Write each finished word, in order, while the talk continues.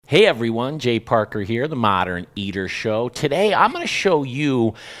Hey everyone, Jay Parker here, the Modern Eater Show. Today I'm going to show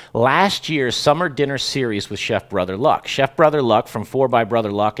you last year's summer dinner series with Chef Brother Luck. Chef Brother Luck from 4 by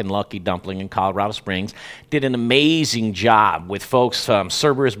Brother Luck and Lucky Dumpling in Colorado Springs did an amazing job with folks.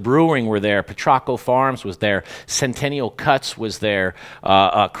 Cerberus Brewing were there, Petrocco Farms was there, Centennial Cuts was there,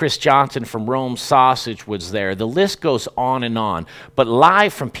 Chris Johnson from Rome Sausage was there. The list goes on and on. But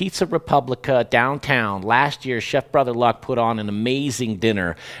live from Pizza Republica downtown, last year Chef Brother Luck put on an amazing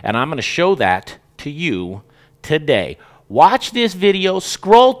dinner. And I'm going to show that to you today. Watch this video,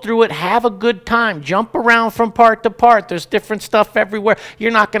 scroll through it, have a good time, jump around from part to part. There's different stuff everywhere. You're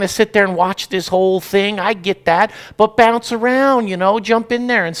not going to sit there and watch this whole thing. I get that. But bounce around, jump in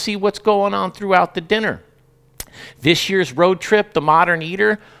there and see what's going on throughout the dinner. This year's road trip, The Modern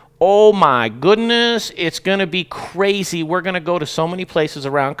Eater, oh my goodness, it's going to be crazy. We're going to go to so many places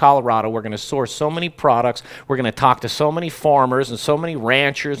around Colorado. We're going to source so many products. We're going to talk to so many farmers and so many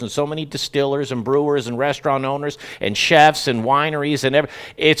ranchers and so many distillers and brewers and restaurant owners and chefs and wineries and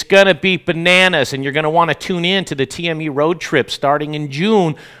it's going to be bananas, and you're going to want to tune in to the TME Road Trip starting in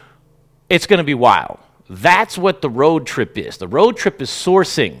June. It's going to be wild. That's what the road trip is. The road trip is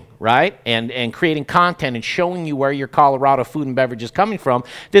sourcing, right? And creating content and showing you where your Colorado food and beverage is coming from.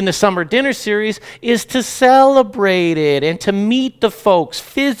 Then the summer dinner series is to celebrate it and to meet the folks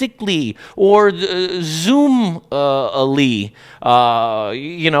physically or Zoom-ly,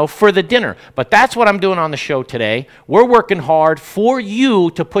 for the dinner. But that's what I'm doing on the show today. We're working hard for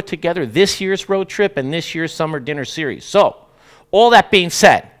you to put together this year's road trip and this year's summer dinner series. So, all that being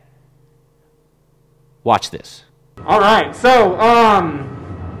said, watch this. All right, so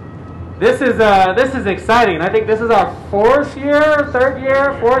this is exciting. I think this is our fourth year. It's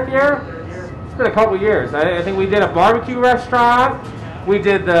been a couple years. I think we did a barbecue restaurant, we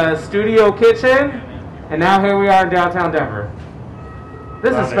did the studio kitchen, and now here we are in downtown Denver.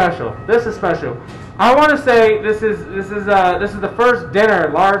 This is special. This is special. I want to say this is the first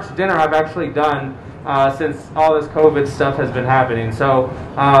large dinner I've actually done since all this COVID stuff has been happening. So.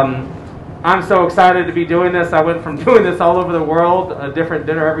 I'm so excited to be doing this. I went from doing this all over the world, a different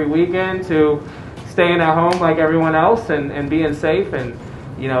dinner every weekend, to staying at home like everyone else and being safe. And,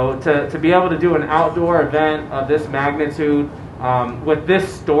 to be able to do an outdoor event of this magnitude with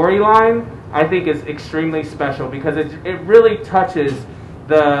this storyline, I think is extremely special because it really touches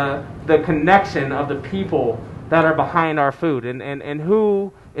the connection of the people that are behind our food and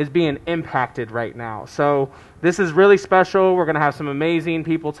who is being impacted right now. So this is really special. We're going to have some amazing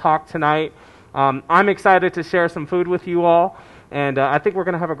people talk tonight. I'm excited to share some food with you all, and I think we're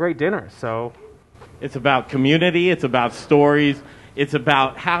going to have a great dinner. So it's about community. It's about stories. It's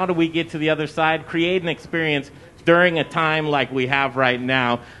about how do we get to the other side, create an experience during a time like we have right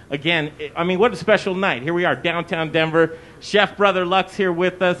now. Again, what a special night. Here we are, downtown Denver. Chef Brother Luck's here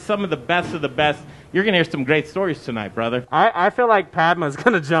with us, some of the best of the best. You're going to hear some great stories tonight, brother. I feel like Padma's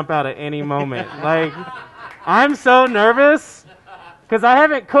going to jump out at any moment. I'm so nervous because I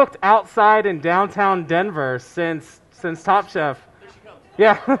haven't cooked outside in downtown Denver since Top Chef. There she comes.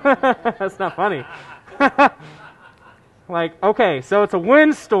 Yeah, that's not funny. Okay, so it's a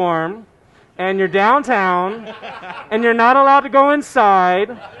windstorm, and you're downtown, and you're not allowed to go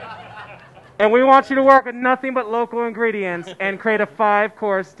inside, and we want you to work with nothing but local ingredients and create a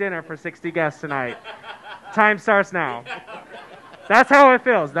 5-course dinner for 60 guests tonight. Time starts now. That's how it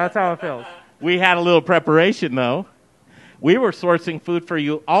feels. We had a little preparation, though. We were sourcing food for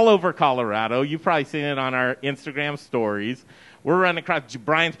you all over Colorado. You've probably seen it on our Instagram stories. We're running across.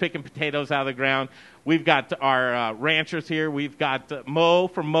 Brian's picking potatoes out of the ground. We've got our ranchers here. We've got Mo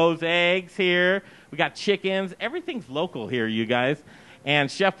from Mo's Eggs here. We got chickens. Everything's local here, you guys.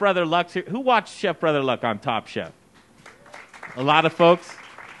 And Chef Brother Luck's here. Who watched Chef Brother Luck on Top Chef? A lot of folks.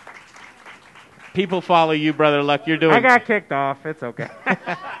 People follow you, Brother Luck. You're doing. I got kicked off. It's okay.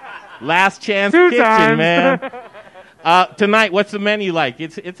 Last chance 2 kitchen, times. man. Tonight, what's the menu like?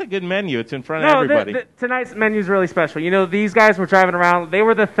 It's a good menu. It's in front of everybody. Tonight's menu is really special. These guys were driving around. They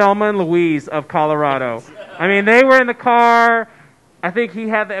were the Thelma and Louise of Colorado. They were in the car. I think he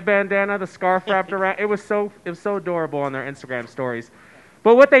had the bandana, the scarf wrapped around. It was so adorable on their Instagram stories.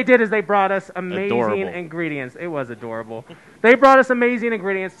 But what they did is they brought us amazing ingredients. It was adorable. They brought us amazing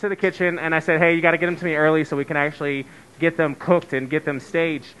ingredients to the kitchen, and I said, hey, you got to get them to me early so we can actually get them cooked and get them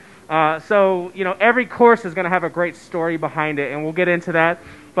staged. Every course is going to have a great story behind it, and we'll get into that.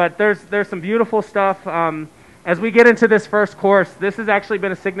 But there's some beautiful stuff. As we get into this first course, this has actually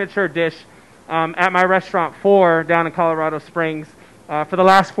been a signature dish at my restaurant 4 down in Colorado Springs for the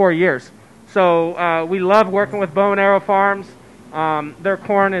last 4 years. So we love working with Bow and Arrow Farms. Their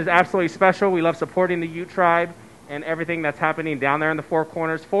corn is absolutely special. We love supporting the Ute tribe and everything that's happening down there in the Four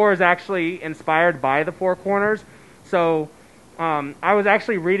Corners. 4 is actually inspired by the Four Corners. So I was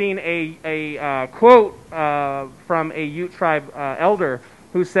actually reading a quote from a Ute tribe elder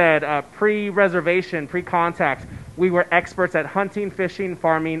who said, pre-reservation, pre-contact, we were experts at hunting, fishing,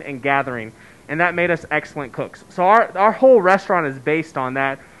 farming, and gathering. And that made us excellent cooks. So our whole restaurant is based on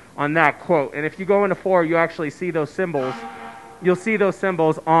that quote. And if you go into 4, you actually see those symbols. You'll see those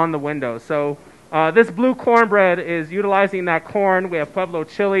symbols on the windows. So this blue cornbread is utilizing that corn. We have Pueblo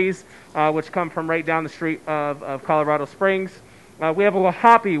chilies, which come from right down the street of Colorado Springs. We have a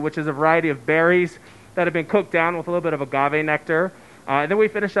wahapi, which is a variety of berries that have been cooked down with a little bit of agave nectar. And then we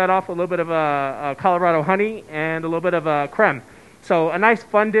finish that off with a little bit of Colorado honey and a little bit of creme. So a nice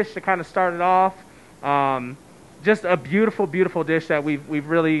fun dish to kind of start it off. Just a beautiful, beautiful dish that we've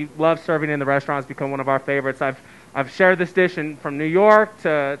really loved serving in the restaurant. It's become one of our favorites. I've shared this dish from New York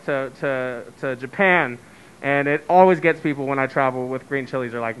to Japan, and it always gets people when I travel with green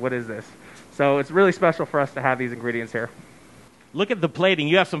chilies. They're like, "What is this?" So it's really special for us to have these ingredients here. Look at the plating.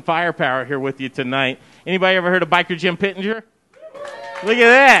 You have some firepower here with you tonight. Anybody ever heard of Biker Jim Pittenger? Look at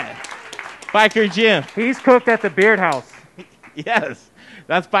that. Biker Jim. He's cooked at the Beard House. Yes.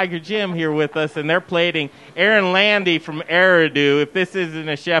 That's Biker Jim here with us, and they're plating. Aaron Landy from Eridu. If this isn't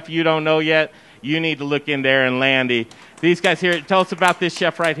a chef you don't know yet, you need to look into Aaron Landy. These guys here, tell us about this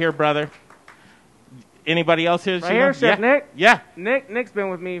chef right here, brother. Anybody else here? Right here, Chef Nick? Yeah. Nick's been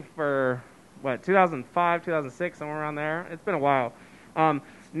with me for, 2005, 2006, somewhere around there. It's been a while.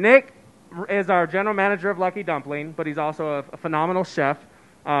 Nick is our general manager of Lucky Dumpling, but he's also a phenomenal chef.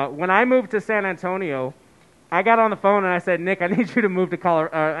 When I moved to San Antonio, I got on the phone and I said, Nick, I need you to move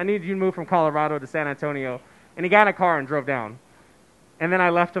from Colorado to San Antonio. And he got in a car and drove down. And then I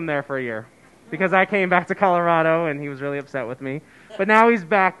left him there for a year because I came back to Colorado and he was really upset with me. But now he's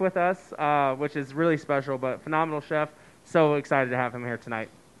back with us, which is really special, but phenomenal chef. So excited to have him here tonight.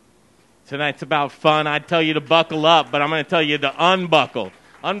 Tonight's about fun. I'd tell you to buckle up, but I'm going to tell you to unbuckle.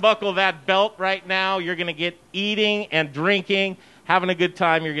 Unbuckle that belt right now. You're going to get eating and drinking, having a good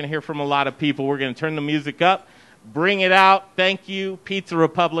time. You're going to hear from a lot of people. We're going to turn the music up, bring it out. Thank you, Pizza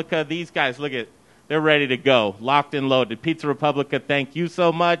Republica. These guys, look at, they're ready to go, locked and loaded. Pizza Republica, thank you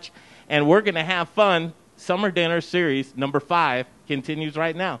so much. And we're going to have fun. Summer Dinner Series number 5 continues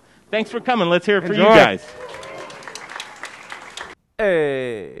right now. Thanks for coming. Let's hear it for you guys.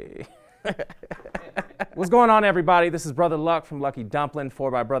 Hey. What's going on, everybody? This is Brother Luck from Lucky Dumpling, 4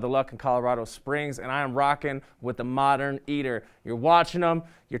 by Brother Luck in Colorado Springs, and I am rocking with the Modern Eater. You're watching them,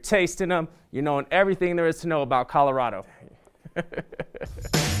 you're tasting them, you're knowing everything there is to know about Colorado.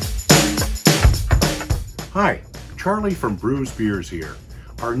 Hi, Charlie from Brews Beers here.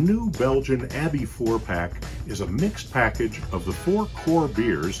 Our new Belgian Abbey 4-pack is a mixed package of the 4 core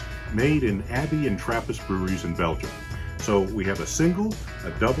beers made in Abbey and Trappist breweries in Belgium. So we have a single,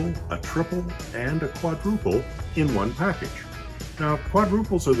 a double, a triple, and a quadruple in one package. Now,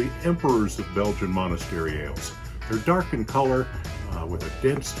 quadruples are the emperors of Belgian monastery ales. They're dark in color, with a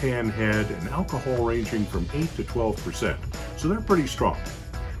dense tan head, and alcohol ranging from 8 to 12%, so they're pretty strong.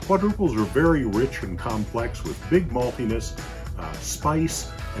 Quadruples are very rich and complex with big maltiness,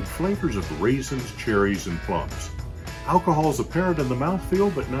 spice, and flavors of raisins, cherries, and plums. Alcohol is apparent in the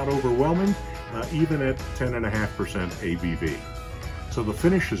mouthfeel, but not overwhelming, even at 10.5% ABV. So the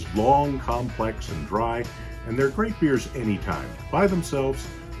finish is long, complex, and dry, and they're great beers anytime, by themselves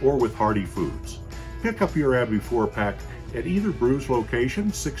or with hearty foods. Pick up your Abbey 4-pack at either Brews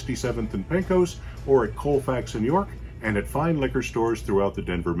location, 67th and Pecos, or at Colfax in York, and at fine liquor stores throughout the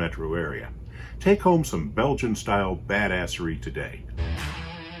Denver metro area. Take home some Belgian-style badassery today.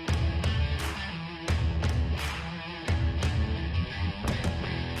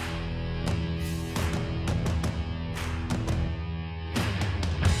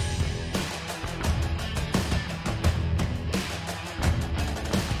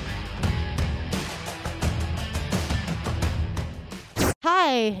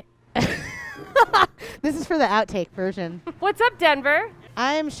 Hi. This is for the outtake version. What's up, Denver?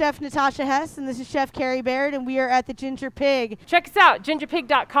 I'm Chef Natasha Hess, and this is Chef Carrie Baird, and we are at the Ginger Pig. Check us out,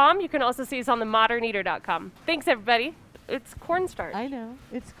 gingerpig.com. You can also see us on themoderneater.com. Thanks, everybody. It's cornstarch. I know.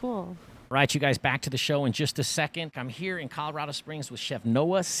 It's cool. Right, you guys, back to the show in just a second. I'm here in Colorado Springs with Chef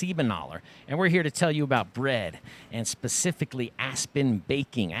Noah Siebenaler, and we're here to tell you about bread, and specifically Aspen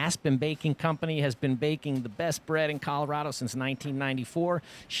Baking. Aspen Baking Company has been baking the best bread in Colorado since 1994.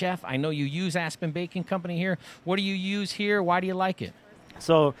 Chef, I know you use Aspen Baking Company here. What do you use here? Why do you like it?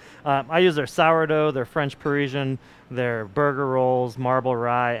 So I use their sourdough, their French Parisian, They're burger rolls, marble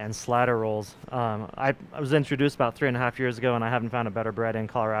rye, and slider rolls. I was introduced about 3.5 years ago, and I haven't found a better bread in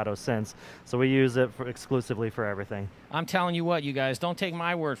Colorado since. So we use it exclusively for everything. I'm telling you what, you guys, don't take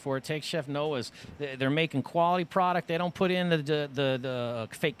my word for it. Take Chef Noah's. They're making quality product. They don't put in the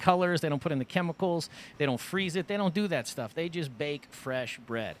fake colors. They don't put in the chemicals. They don't freeze it. They don't do that stuff. They just bake fresh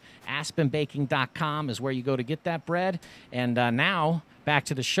bread. AspenBaking.com is where you go to get that bread. And now, back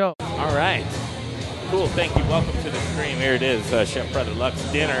to the show. All right. Cool. Thank you. Welcome to the stream. Here it is, Chef Brother Luck's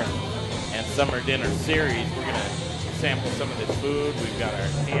dinner and summer dinner series. We're going to sample some of this food. We've got our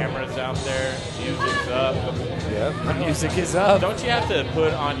cameras out there. Music's up. Yep, the music is up. Don't you have to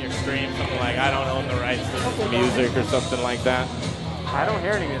put on your stream something like, I don't own the rights to this music or something like that? I don't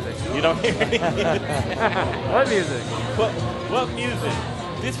hear any music. You don't hear any music? What music? What music?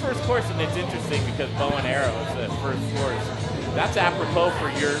 This first course, and it's interesting because bow and arrow is the first course. That's apropos for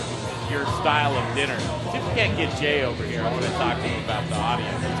your style of dinner. See if we can't get Jay over here. I want to talk to him about the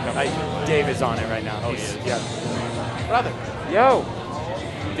audience that's coming through. Dave is on it right now. Oh, he is. Yeah. Brother, Yo.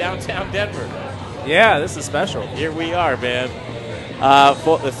 downtown Denver. Yeah, this is special. Here we are, man.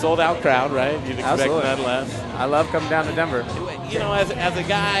 The sold-out crowd, right? You'd expect Absolutely. none less. I love coming down to Denver. You know, as a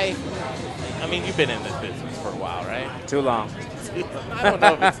guy, I mean, you've been in this business for a while, right? Too long. I don't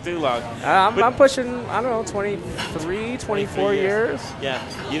know if it's too long. I'm pushing, I don't know, 23, 24 years. Yeah.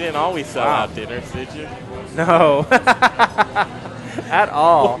 You didn't always sell out dinners, did you? No. At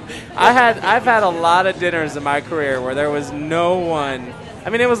all. I've had a lot of dinners in my career where there was no one. I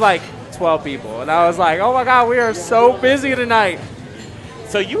mean, it was like 12 people. And I was like, oh, my God, we are so busy tonight.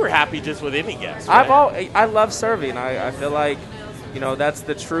 So you were happy just with any guest, right? I love serving. I feel like, you know, that's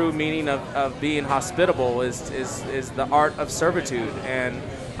the true meaning of being hospitable is the art of servitude. And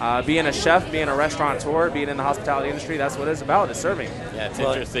being a chef, being a restaurateur, being in the hospitality industry, that's what it's about, is serving. Yeah, it's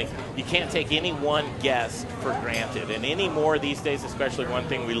interesting. You can't take any one guest for granted. And any more these days, especially one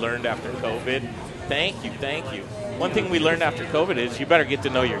thing we learned after COVID, thank you. One thing we learned after COVID is you better get to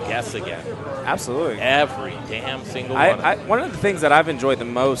know your guests again. Absolutely. Every damn single one. One of the things that I've enjoyed the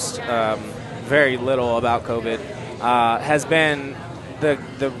most, very little about COVID, has been the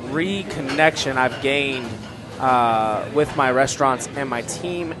reconnection I've gained with my restaurants and my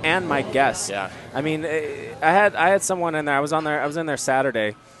team and my guests. Yeah. I mean, I had someone in there. I was in there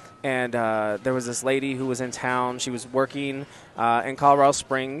Saturday, and there was this lady who was in town. She was working in Colorado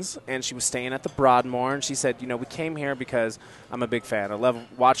Springs, and she was staying at the Broadmoor. And she said, you know, we came here because I'm a big fan. I love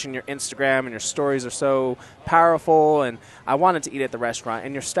watching your Instagram, and your stories are so powerful, and I wanted to eat at the restaurant,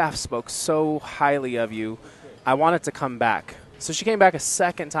 and your staff spoke so highly of you. I wanted to come back. So she came back a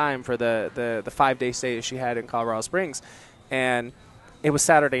second time for the 5-day stay that she had in Colorado Springs, and it was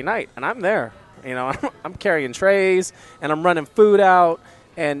Saturday night, and I'm there. You know, I'm carrying trays, and I'm running food out,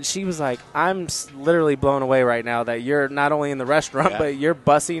 and she was like, I'm literally blown away right now that you're not only in the restaurant, but you're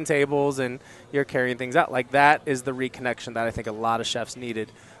bussing tables and you're carrying things out. Like, that is the reconnection that I think a lot of chefs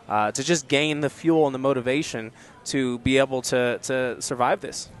needed to just gain the fuel and the motivation to be able to survive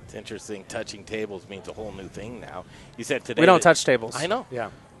this. It's interesting. Touching tables means a whole new thing now. You said today. We don't touch tables. I know. Yeah.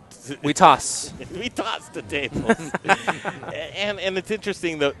 We toss. We toss the tables. and it's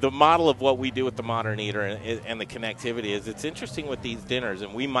interesting, the model of what we do with the Modern Eater and the connectivity is it's interesting with these dinners,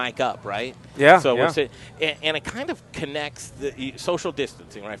 and we mic up, right? Yeah. So we're sitting, and it kind of connects the social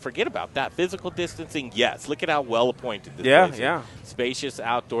distancing, right? Forget about that. Physical distancing, yes. Look at how well appointed this place is. Yeah. Spacious,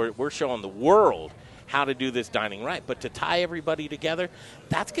 outdoor. We're showing the world how to do this dining right. But to tie everybody together,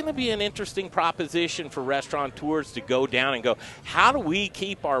 that's going to be an interesting proposition for restaurateurs to go down and go, how do we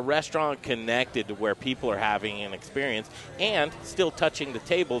keep our restaurant connected to where people are having an experience and still touching the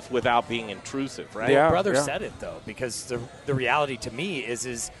tables without being intrusive, right? Yeah, Brother said it, though, because the reality to me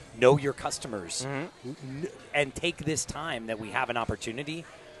is know your customers and take this time that we have an opportunity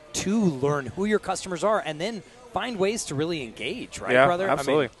to learn who your customers are and then find ways to really engage, right, brother?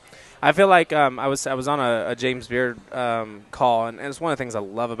 Absolutely. I feel like I was on a James Beard call, and it's one of the things I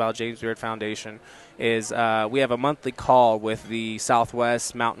love about James Beard Foundation is we have a monthly call with the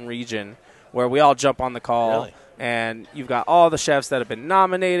Southwest Mountain region where we all jump on the call, and you've got all the chefs that have been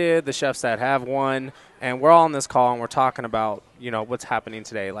nominated, the chefs that have won, and we're all on this call, and we're talking about, you know, what's happening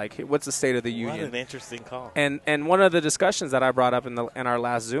today, like what's the state of the union. What an interesting call. And one of the discussions that I brought up in our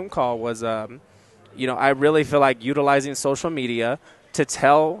last Zoom call was, you know, I really feel like utilizing social media to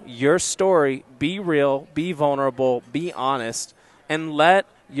tell your story, be real, be vulnerable, be honest, and let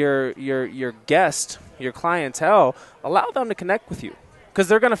your guest, your clientele, allow them to connect with you. because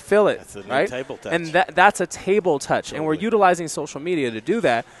they're going to feel it, That's a new right? table touch. And that's a table touch, and we're utilizing social media to do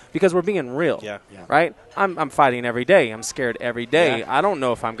that because we're being real, Yeah. right? I'm fighting every day. I'm scared every day. Yeah. I don't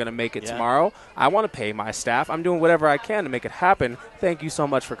know if I'm going to make it Yeah. tomorrow. I want to pay my staff. I'm doing whatever I can to make it happen. Thank you so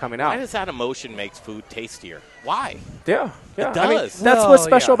much for coming Why out. does that emotion makes food tastier? Why? Yeah. It I mean, does. that's what's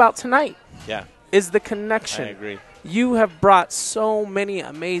special about tonight Yeah, is the connection. I agree. You have brought so many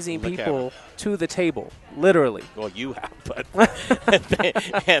amazing Look at people to the table, literally. Well, you have, but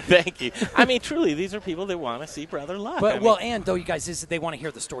and thank you. I mean, truly, these are people that want to see Brother Luck. But I mean, and though you guys, they want to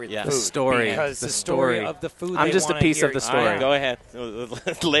hear the story of Yeah. the The food. story. Because The the story story. of the food. I'm they just a wanna piece hear. of the all story. right, go ahead.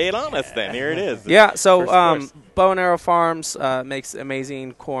 Lay it on us then. Here it is. Yeah, so First course. Bow and Arrow Farms makes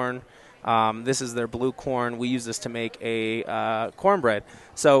amazing corn. This is their blue corn. We use this to make a cornbread.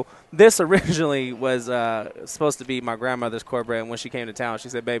 So this originally was supposed to be my grandmother's cornbread. And when she came to town, she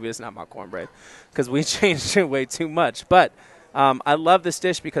said, "Baby, it's not my cornbread," because we changed it way too much. But I love this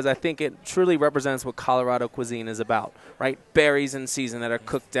dish because I think it truly represents what Colorado cuisine is about, right? Berries in season that are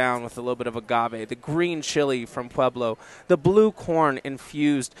cooked down with a little bit of agave, the green chili from Pueblo, the blue corn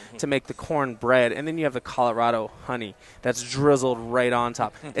infused to make the corn bread, and then you have the Colorado honey that's drizzled right on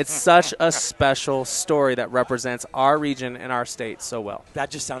top. It's such a special story that represents our region and our state so well. That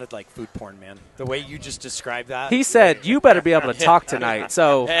just sounded like food porn, man. The way you just described that. He said, "You better be able to talk tonight."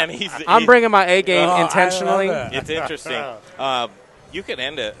 So And I'm bringing my A game intentionally. It's interesting. You can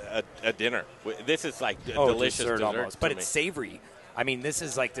end a dinner. This is like a delicious dessert almost, but to it's me. savory. I mean, this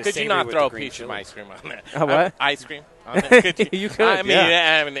is like the Could savory you not with throw the a green piece of chili. ice cream on that? A what? Ice cream on that? Could you? You could, I mean,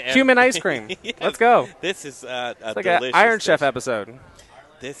 yeah. Human ice cream. Yes. Let's go. This is a It's like delicious an Iron dish. Chef episode.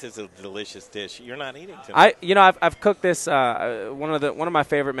 This is a delicious dish. You're not eating tonight. I've cooked this. One of my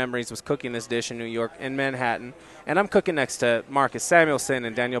favorite memories was cooking this dish in New York, in Manhattan, and I'm cooking next to Marcus Samuelson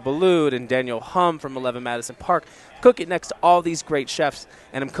and Daniel Boulud and Daniel Hum from 11 Madison Park. Cooking next to all these great chefs,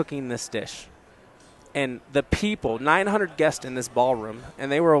 and I'm cooking this dish. And the people, 900 guests in this ballroom,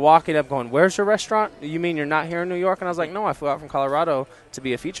 and they were walking up going, "Where's your restaurant? You mean you're not here in New York?" And I was like, "No, I flew out from Colorado to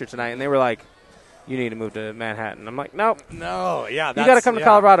be a feature tonight." And they were like, "You need to move to Manhattan." I'm like, "Nope. No, yeah. You got to come to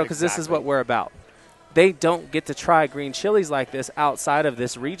Colorado because this is what we're about." They don't get to try green chilies like this outside of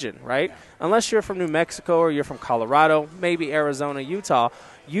this region, right? Unless you're from New Mexico or you're from Colorado, maybe Arizona, Utah,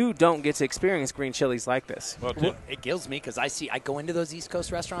 you don't get to experience green chilies like this. Well, It kills me because I go into those East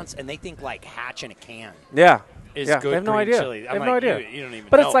Coast restaurants and they think like Hatch in a can. Yeah. Is yeah, good they have no green idea. chili. They I'm have like, no idea. You don't even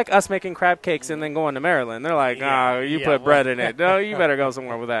but know. it's like us making crab cakes and then going to Maryland. They're like, Yeah, "Oh, you yeah, put bread well- in it. No, you better go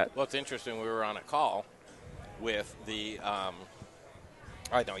somewhere with that." Well, it's interesting. We were on a call with the.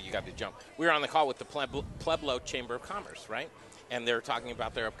 I know you got to jump. We were on the call with the Pueblo Chamber of Commerce, right? And they're talking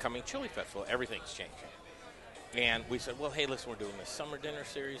about their upcoming chili festival. Everything's changing. And we said, well, hey, listen, we're doing this summer dinner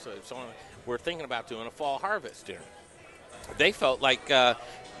series. So we're thinking about doing a fall harvest dinner. They felt like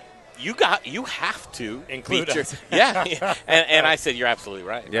you have to Include feature. us. Yeah. And I said, you're absolutely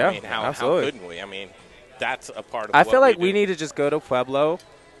right. Yeah, I mean, how absolutely. couldn't we? I mean, that's a part of I what feel like we do. need to just go to Pueblo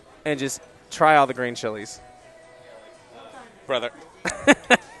and just try all the green chilies. Brother.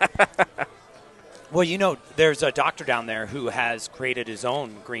 Well, there's a doctor down there who has created his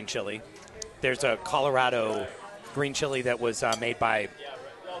own green chili. There's a Colorado green chili that was made by,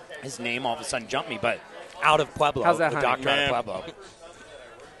 his name all of a sudden jumped me, but out of Pueblo. How's that, the honey? doctor out Man. of Pueblo.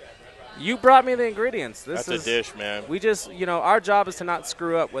 You brought me the ingredients. This That's is a dish, man. We just, our job is to not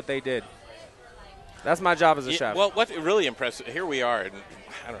screw up what they did. That's my job as a chef. Well, what's really impressive, here we are in,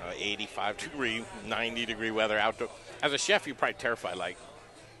 85 degree, 90 degree weather outdoor. As a chef, you're probably terrified, like,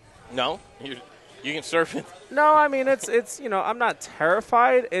 no? You can surf it? No, I mean, it's I'm not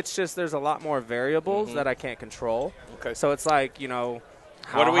terrified. It's just there's a lot more variables that I can't control. Okay. So it's like, What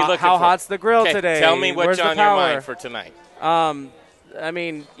are we looking how for? hot's the grill Okay, today? Tell me what's Where's the on your power? mind for tonight. I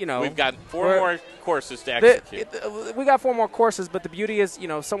mean, We've got 4 we're- more courses to execute. We got 4 more courses, but the beauty is,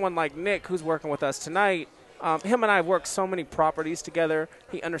 someone like Nick, who's working with us tonight, him and I work so many properties together.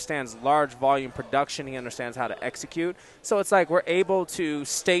 He understands large volume production. He understands how to execute. So it's like we're able to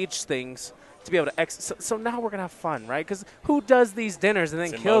stage things to be able to so now we're going to have fun, right? Because who does these dinners and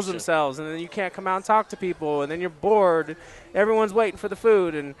then It's kills emotion. themselves, and then you can't come out and talk to people, and then you're bored. Everyone's waiting for the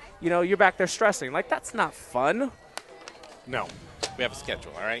food, and, you're back there stressing. Like, that's not fun. No. We have a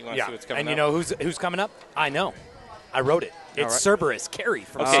schedule, all right? You want to Yeah. see what's coming And up? you know who's coming up? I know. I wrote it. It's Cerberus, Carrie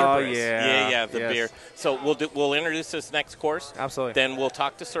from Okay. Cerberus. yeah. the Yes. beer. So we'll introduce this next course. Absolutely. Then we'll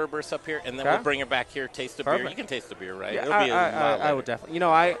talk to Cerberus up here, and then Okay. we'll bring it back here, taste the beer. Perfect. You can taste the beer, right? Yeah, It'll be a lot I later. would definitely.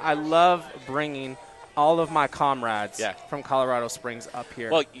 I love bringing all of my comrades Yeah. from Colorado Springs up here.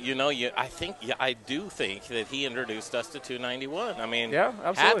 Well, I do think that he introduced us to 291. I mean, Yeah,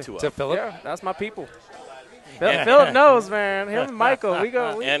 absolutely. had to To have. Philip. yeah, that's my people. Philip knows, man. Him and Michael, we've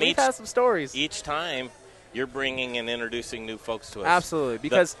had some stories. Each time, you're bringing and introducing new folks to us. Absolutely,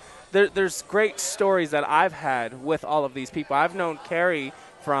 because there's great stories that I've had with all of these people. I've known Carrie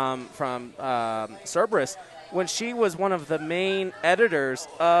from Cerberus when she was one of the main editors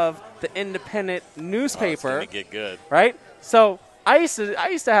of the independent newspaper. It's gonna get good, right? So I used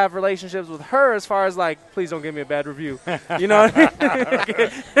to have relationships with her as far as like, please don't give me a bad review. You know what I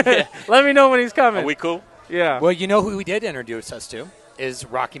mean? Let me know when he's coming. Are we cool? Yeah. Well, you know who we did introduce us to is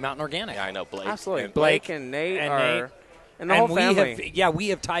Rocky Mountain Organic. Yeah, I know Blake. Absolutely. And Blake and Nate and the whole family. We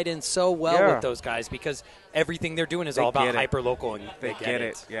have tied in so well with those guys because everything they're doing is all about hyper-local, and they get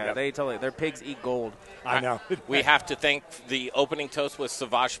it. Yeah, they totally. Their pigs eat gold. I know. We have to thank the opening toast with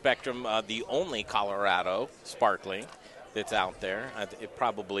Sauvage Spectrum, the only Colorado sparkling that's out there. It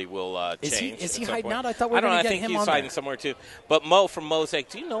probably will change. Is he hiding out? I thought we were going to to get him on I think he's hiding somewhere too. But Mo from Mosaic,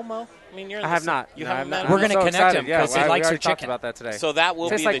 do you know Mo? I mean, I have not. You haven't met him? We're going to connect him because he likes our your chicken. chicken. About that today. So that will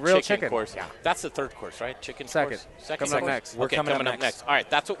be like the real chicken course. Yeah. That's the third course, right? Chicken second. Course? Second. Coming up next. We're coming up next. All right,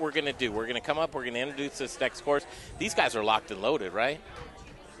 that's what we're going to do. We're going to come up. We're going to introduce this next course. These guys are locked and loaded, right?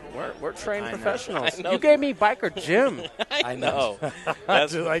 We're trained professionals. I know. You gave me Biker Jim. I know.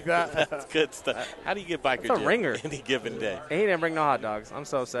 That's like that. That's good stuff. How do you get Biker That's a Jim ringer. any given day? And he didn't bring no hot dogs. I'm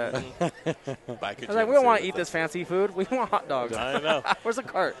so sad. Biker I was like, we don't want to eat this fancy food. We want hot dogs. I know. Where's the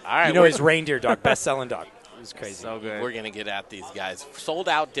cart? All right, you know his reindeer dog, best-selling dog. It was crazy. So good. We're going to get at these guys. Sold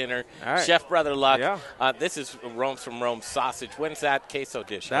out dinner. All right. Chef Brother Luck. Yeah. This is Rome's from Rome sausage. When's that queso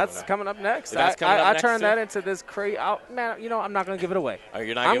dish? That's coming up next. That's coming up I next turned too? that into this crazy. Man, you know, I'm not going to give it away. Oh,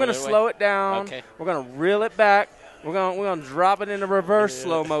 you're not I'm giving going it to away? slow it down. Okay. We're going to reel it back. We're going to drop it into reverse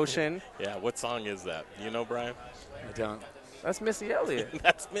slow motion. Yeah, what song is that? You know, Brian? I don't. That's Missy Elliott.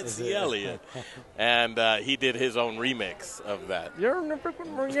 That's Missy Elliott. And he did his own remix of that. You're never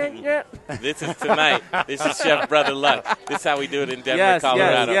going to yet. This is tonight. This is Chef Brother Luck. This is how we do it in Denver,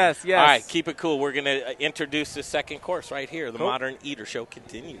 Colorado. Yes. All right, keep it cool. We're going to introduce the second course right here. The Modern Eater Show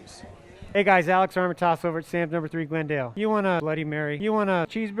continues. Hey guys, Alex Armitage over at Sam's number 3 Glendale. You want a Bloody Mary? You want a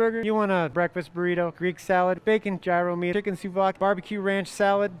cheeseburger? You want a breakfast burrito? Greek salad? Bacon gyro meat? Chicken souvlaki? Barbecue ranch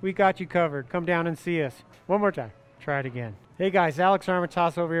salad? We got you covered. Come down and see us. One more time. Try it again. Hey guys, Alex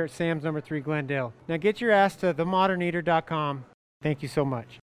Armitage over here at Sam's number 3 Glendale. Now get your ass to themoderneater.com. Thank you so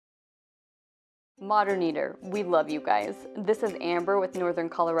much. Modern Eater, we love you guys. This is Amber with Northern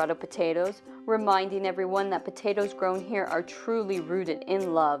Colorado Potatoes, reminding everyone that potatoes grown here are truly rooted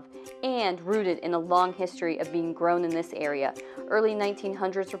in love and rooted in a long history of being grown in this area. Early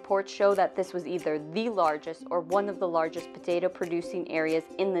 1900s reports show that this was either the largest or one of the largest potato producing areas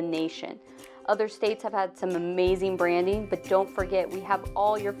in the nation. Other states have had some amazing branding, but don't forget we have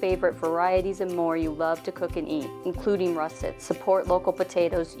all your favorite varieties and more you love to cook and eat, including russet. Support local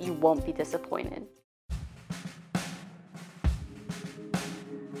potatoes, you won't be disappointed.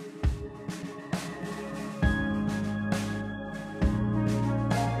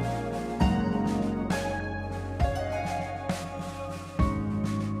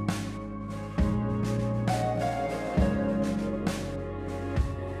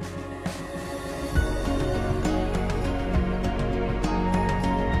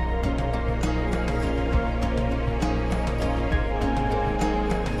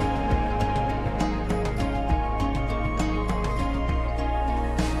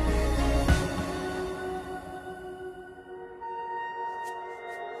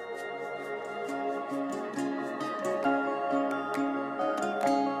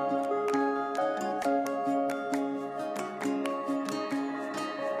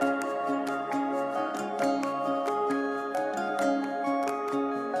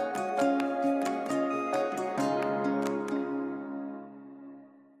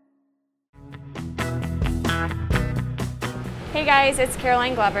 Hey guys, it's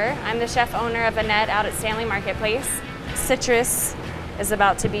Caroline Glover. I'm the chef owner of Annette out at Stanley Marketplace. Citrus is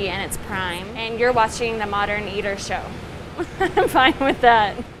about to be in its prime, and you're watching the Modern Eater Show. I'm fine with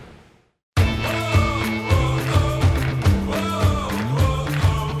that.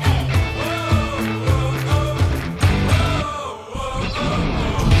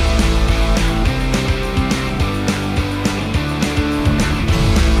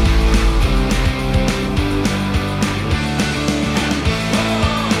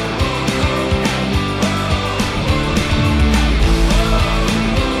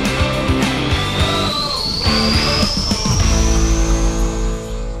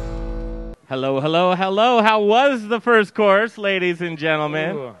 Hello. How was the first course, ladies and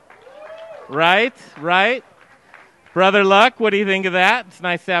gentlemen? Ooh. Right? Brother Luck, what do you think of that? It's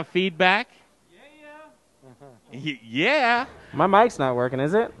nice to have feedback. Yeah. My mic's not working,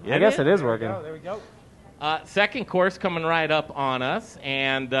 is it? Yeah, I guess it is working. There we go. Second course coming right up on us.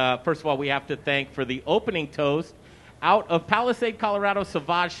 And first of all, we have to thank for the opening toast out of Palisade, Colorado,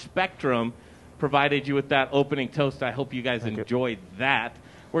 Sauvage Spectrum provided you with that opening toast. I hope you guys enjoyed that.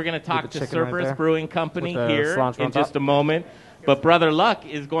 We're going to talk to Cerberus Brewing Company here in just a moment. But Brother Luck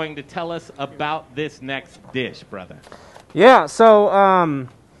is going to tell us about this next dish, brother. Yeah, so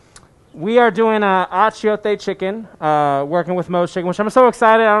we are doing achiote chicken, working with Mo's Chicken, which I'm so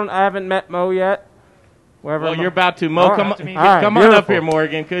excited. I haven't met Mo yet. Well, you're about to. Mo, come on up here,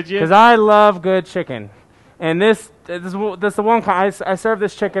 Morgan, could you? Because I love good chicken. And this is the one, I served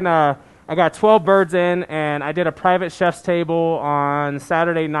this chicken, I got 12 birds in, and I did a private chef's table on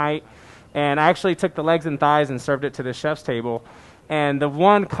Saturday night. And I actually took the legs and thighs and served it to the chef's table. And the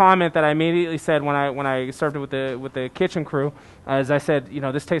one comment that I immediately said when I served it with the kitchen crew is I said,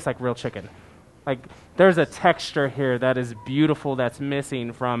 this tastes like real chicken. Like, there's a texture here that is beautiful that's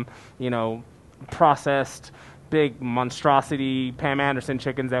missing from, processed big monstrosity Pam Anderson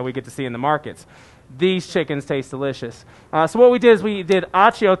chickens that we get to see in the markets. These chickens taste delicious. So what we did is we did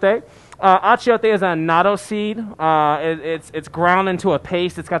achiote. Achiote is a natto seed. It's ground into a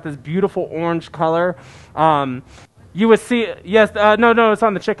paste. It's got this beautiful orange color. You would see, no, it's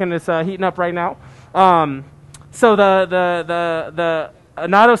on the chicken. It's heating up right now. So the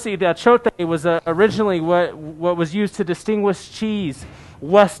natto seed, the achiote, was originally what was used to distinguish cheese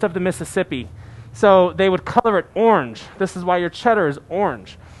west of the Mississippi. So they would color it orange. This is why your cheddar is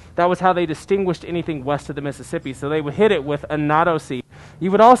orange. That was how they distinguished anything west of the Mississippi. So they would hit it with a natto seed.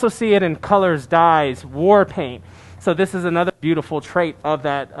 You would also see it in colors, dyes, war paint. So this is another beautiful trait of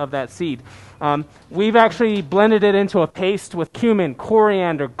that seed. We've actually blended it into a paste with cumin,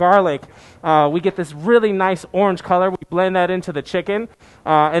 coriander, garlic. We get this really nice orange color. We blend that into the chicken,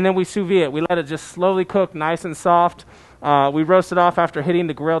 and then we sous vide it. We let it just slowly cook, nice and soft. We roast it off after hitting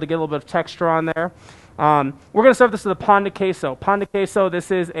the grill to get a little bit of texture on there. We're going to serve this with a pan de queso. Pan de queso,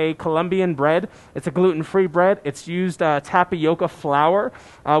 this is a Colombian bread. It's a gluten-free bread. It's used tapioca flour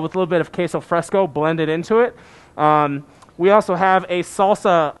with a little bit of queso fresco blended into it. We also have a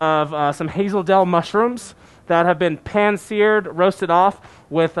salsa of some hazeldell mushrooms that have been pan-seared, roasted off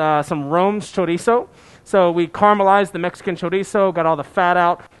with some Rome's chorizo. So we caramelized the Mexican chorizo, got all the fat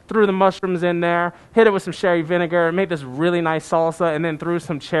out, threw the mushrooms in there, hit it with some sherry vinegar, made this really nice salsa, and then threw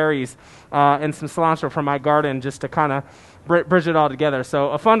some cherries and some cilantro from my garden just to kind of bridge it all together. So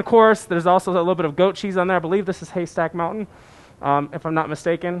a fun course. There's also a little bit of goat cheese on there. I believe this is Haystack Mountain, if I'm not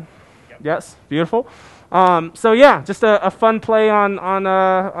mistaken. Yep. Yes, beautiful. So yeah, just a fun play on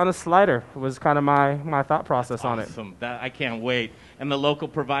a slider was kind of my thought process on it. Awesome. I can't wait. And the local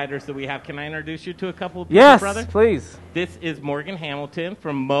providers that we have, can I introduce you to a couple of people, yes, brother? Yes, please. This is Morgan Hamilton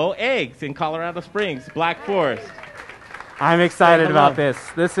from Mo Eggs in Colorado Springs, Black Forest. I'm excited about this.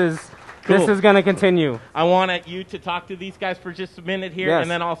 This is going to continue. I want you to talk to these guys for just a minute here, yes.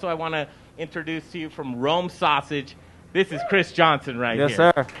 And then also I want to introduce to you from Rome Sausage. This is Chris Johnson right yes,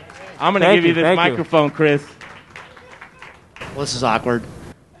 here. Yes, sir. I'm going to give you this microphone, Chris. Well, this is awkward.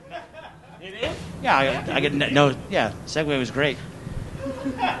 It is? Yeah, I get no. Yeah, segue was great.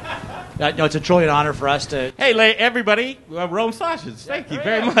 No, it's a truly an honor for us to. Hey, everybody, Rome Sausage. Thank you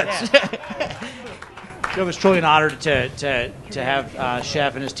very much. Yeah. It was truly an honor to have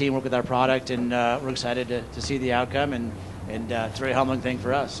Chef and his team work with our product, and we're excited to see the outcome, and it's a very humbling thing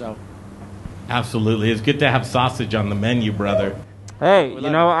for us. So. Absolutely, it's good to have sausage on the menu, brother. Hey,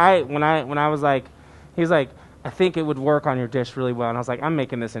 when I was like, he was like, I think it would work on your dish really well. And I was like, I'm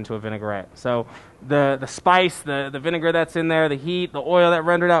making this into a vinaigrette. So the spice, the vinegar that's in there, the heat, the oil that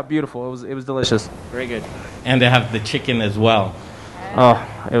rendered out, beautiful. It was delicious. Very good. And to have the chicken as well.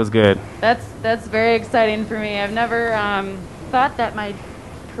 Oh, it was good. That's very exciting for me. I've never thought that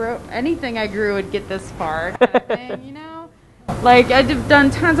anything I grew would get this far kind of thing, you know? Like, I've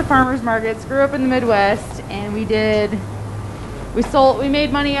done tons of farmers markets, grew up in the Midwest, and we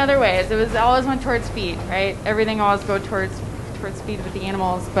made money other ways. It was always went towards feed, right? Everything always go towards feed with the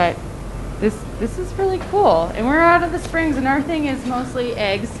animals, but this is really cool. And we're out of the Springs, and our thing is mostly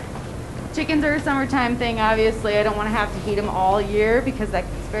eggs. Chickens are a summertime thing, obviously. I don't want to have to heat them all year because that's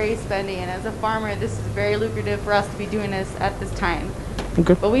very spendy, and as a farmer, this is very lucrative for us to be doing this at this time.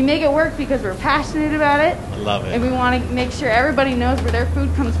 Okay. But we make it work because we're passionate about it. I love it. And we want to make sure everybody knows where their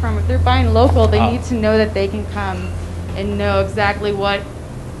food comes from. If they're buying local, they need to know that they can come and know exactly what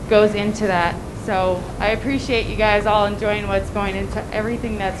goes into that. So I appreciate you guys all enjoying what's going into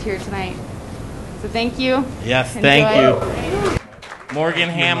everything that's here tonight. So thank you. Yes, thank you. Morgan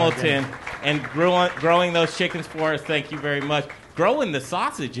Hamilton. And growing those chickens for us, thank you very much. Growing the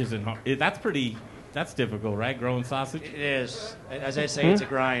sausage that's pretty That's difficult, right? Growing sausage? It is. As I say, it's a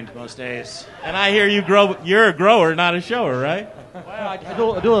grind most days. And I hear you're a grower, not a shower, right? Well, I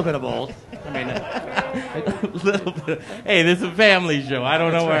do a little bit of both. I mean, a little bit. Hey, this is a family show. I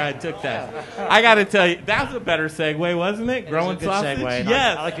don't know where I took that. I got to tell you, that was a better segue, wasn't it? Growing sausage? Segue.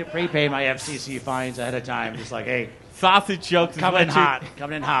 Yes. I like to prepay my FCC fines ahead of time. Just like, hey, sausage jokes. Coming in hot.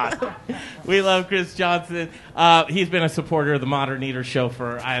 We love Chris Johnson. He's been a supporter of the Modern Eater Show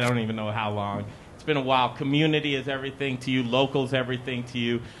for I don't even know how long. It's been a while. Community is everything to you. Local's everything to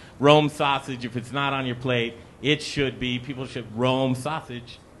you. Rome Sausage, if it's not on your plate, it should be. People should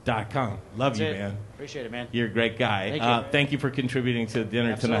romesausage.com. Love you, man. Appreciate it, man. You're a great guy. Thank you. Thank you for contributing to the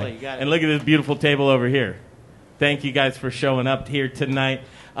dinner Absolutely, tonight. you got it. And look at this beautiful table over here. Thank you guys for showing up here tonight.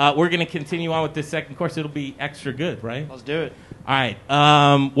 We're going to continue on with this second course. It'll be extra good, right? Let's do it. All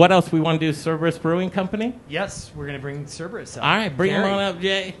right. What else we want to do? Cerberus Brewing Company? Yes, we're going to bring Cerberus up. All right. Bring them Gary. on up,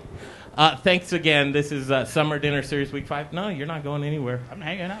 Jay. Thanks again. This is Summer Dinner Series Week 5. No, you're not going anywhere. I'm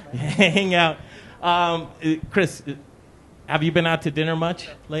hanging out. Hang out. Chris, have you been out to dinner much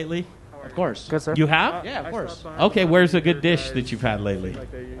lately? Of course. Good, sir. You have? Yeah, of course. Okay, where's a good dish that you've had lately?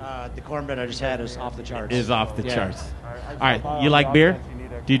 The cornbread I just had is off the charts. Is off the Yeah. charts. All right, you like beer?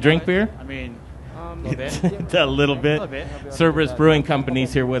 Do you drink beer? I mean, a little bit. A little bit. A little bit. Cerberus Brewing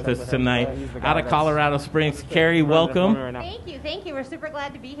Company's here with us tonight. Out of Colorado Springs. Carrie, welcome. Thank you. We're super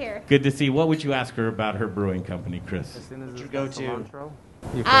glad to be here. Good to see you. What would you ask her about her brewing company, Chris? What's your go-to?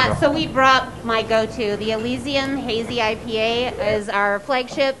 So we brought my go-to. The Elysium Hazy IPA is our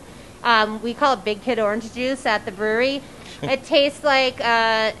flagship. We call it Big Kid Orange Juice at the brewery. It tastes like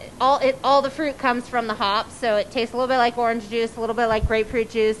all the fruit comes from the hops, so it tastes a little bit like orange juice, a little bit like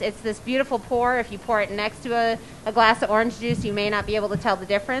grapefruit juice. It's this beautiful pour. If you pour it next to a glass of orange juice, you may not be able to tell the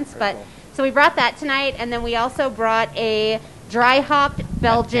difference. So we brought that tonight, and then we also brought a dry hopped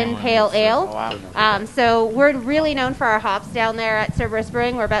Belgian pale ale. So we're really known for our hops down there at Cerberus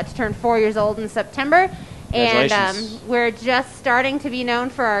Brewing. We're about to turn 4 years old in September. And we're just starting to be known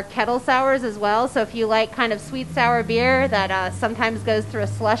for our kettle sours as well. So if you like kind of sweet sour beer that sometimes goes through a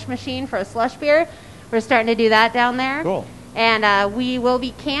slush machine for a slush beer, we're starting to do that down there. Cool. And we will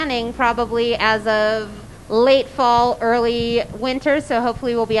be canning probably as of late fall, early winter. So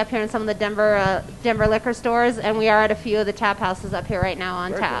hopefully we'll be up here in some of the Denver liquor stores. And we are at a few of the tap houses up here right now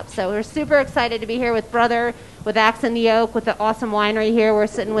on tap. So we're super excited to be here with Brother, with Axe in the Oak, with the awesome winery here. We're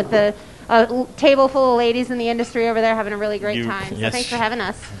sitting with the table full of ladies in the industry over there having a really great time. So thanks for having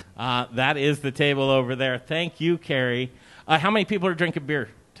us. That is the table over there. Thank you, Carrie. How many people are drinking beer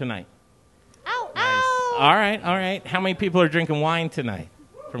tonight? Ow. All right. How many people are drinking wine tonight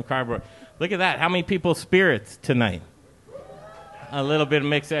from Cardboard? Look at that. How many people spirits tonight? A little bit of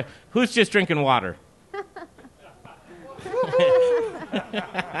mix there. Who's just drinking water?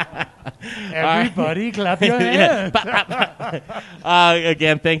 Everybody clap your hands.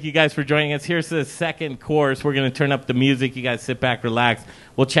 Again, thank you guys for joining us. Here's the second course. We're going to turn up the music. You guys sit back, relax.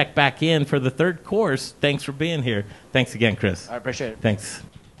 We'll check back in for the third course. Thanks for being here. Thanks again, Chris. I appreciate it. Thanks.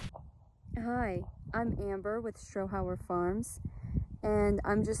 Hi, I'm Amber with Strohauer Farms, and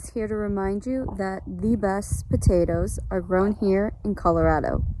I'm just here to remind you that the best potatoes are grown here in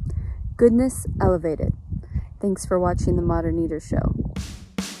Colorado. Goodness elevated. Thanks for watching the Modern Eater Show.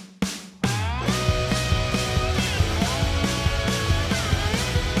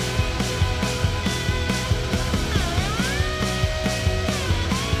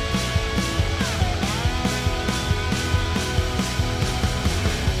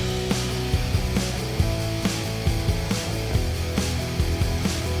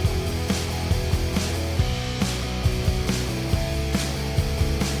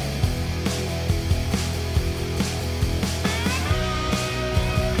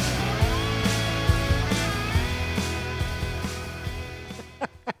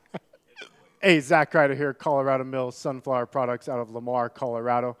 Hey, Zach Ryder here, Colorado Mills Sunflower Products out of Lamar,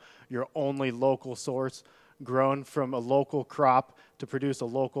 Colorado. Your only local source, grown from a local crop to produce a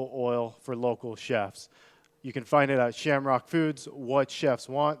local oil for local chefs. You can find it at Shamrock Foods, What Chefs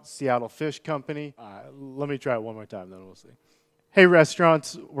Want, Seattle Fish Company. Let me try it one more time, then we'll see. Hey,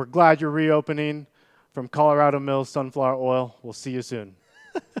 restaurants, we're glad you're reopening. From Colorado Mills Sunflower Oil, we'll see you soon.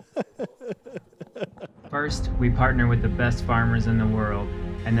 First, we partner with the best farmers in the world,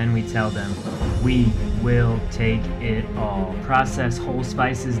 and then we tell them, we will take it all. Process whole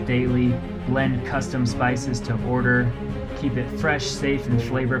spices daily, blend custom spices to order, keep it fresh, safe, and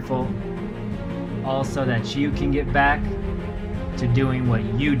flavorful, all so that you can get back to doing what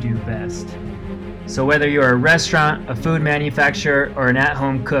you do best. So whether you're a restaurant, a food manufacturer, or an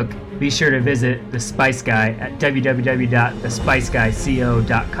at-home cook, be sure to visit The Spice Guy at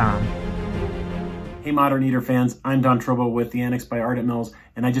www.thespiceguyco.com. Hey Modern Eater fans, I'm Don Trobo with the Annex by Ardent Mills,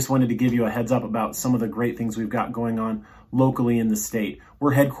 and I just wanted to give you a heads up about some of the great things we've got going on locally in the state.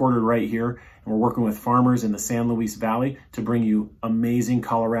 We're headquartered right here, and we're working with farmers in the San Luis Valley to bring you amazing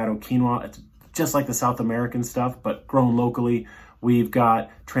Colorado quinoa. It's just like the South American stuff, but grown locally. We've got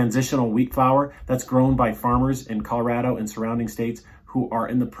transitional wheat flour that's grown by farmers in Colorado and surrounding states who are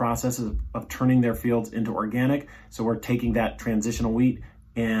in the process of turning their fields into organic. So we're taking that transitional wheat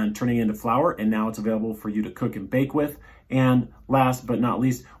and turning it into flour, and now it's available for you to cook and bake with. And last but not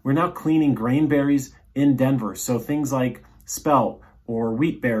least, we're now cleaning grain berries in Denver. So things like spelt or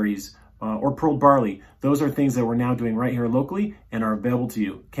wheat berries or pearl barley, those are things that we're now doing right here locally and are available to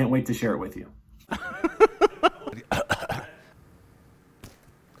you. Can't wait to share it with you.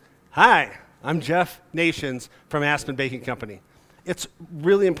 Hi, I'm Jeff Nations from Aspen Baking Company. It's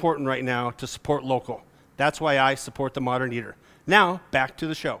really important right now to support local. That's why I support the Modern Eater. Now, back to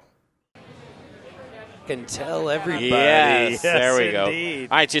the show. Can tell everybody. Yes, there we indeed.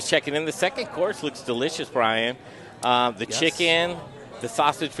 go. All right, just checking in. The second course looks delicious, Brian. The chicken, the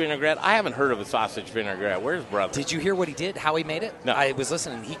sausage vinaigrette. I haven't heard of a sausage vinaigrette. Where's brother? Did you hear what he did? How he made it? No. I was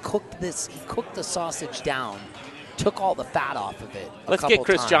listening. He cooked this. He cooked the sausage down, took all the fat off of it. Let's get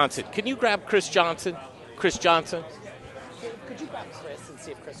Chris Johnson. Can you grab Chris Johnson? Chris Johnson? Could you grab Chris and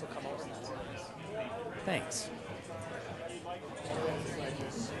see if Chris will come over? Thanks.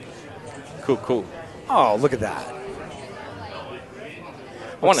 Cool. Oh, look at that.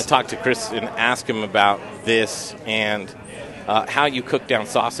 I want to talk to Chris and ask him about this and how you cook down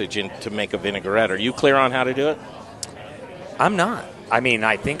sausage to make a vinaigrette. Are you clear on how to do it? I'm not. I mean,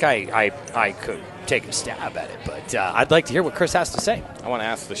 I think I could take a stab at it, but I'd like to hear what Chris has to say. I want to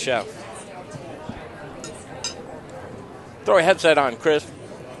ask the chef. Throw a headset on, Chris.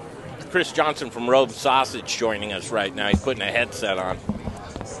 Chris Johnson from Rome Sausage joining us right now. He's putting a headset on.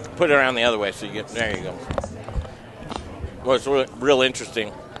 Put it around the other way so you get, there you go. Well, it's real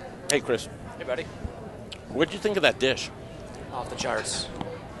interesting. Hey, Chris. Hey, buddy. What'd you think of that dish? Off the charts.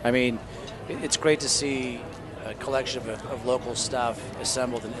 I mean, it's great to see a collection of local stuff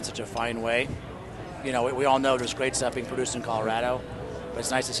assembled in such a fine way. You know, we all know there's great stuff being produced in Colorado, but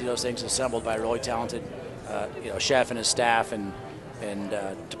it's nice to see those things assembled by a really talented chef and his staff and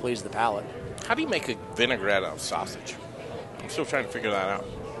to please the palate. How do you make a vinaigrette out of sausage? I'm still trying to figure that out.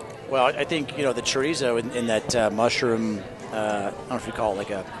 Well, I think, the chorizo in that mushroom, I don't know if you call it like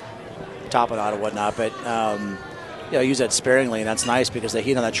a tapenade or whatnot, but, use that sparingly, and that's nice because the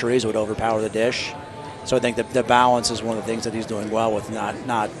heat on that chorizo would overpower the dish. So I think the balance is one of the things that he's doing well with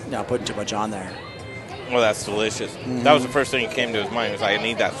not putting too much on there. Well, that's delicious. Mm-hmm. That was the first thing that came to his mind was I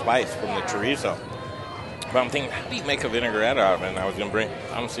need that spice from the chorizo. But I'm thinking, how do you make a vinaigrette out of it? And I was going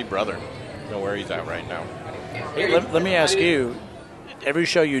to see brother. I don't know where he's at right now. Hey, let me ask you, every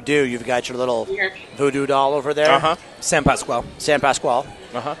show you do, you've got your little voodoo doll over there. Uh-huh. San Pasquale.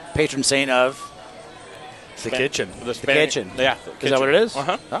 Uh-huh. Patron saint of the kitchen. The kitchen. Yeah. Is that what it is?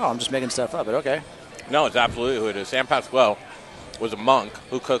 Uh-huh. Oh, I'm just making stuff up, but okay. No, it's absolutely who it is. San Pasquale was a monk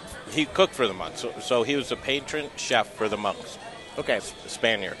who cooked. He cooked for the monks. So he was the patron chef for the monks. Okay.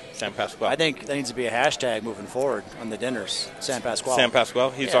 Spaniard, San Pasquale. I think that needs to be a hashtag moving forward on the dinners. San Pasquale. San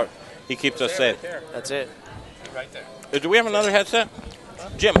Pasquale. He keeps us safe. Right That's it. Right there. Do we have another headset?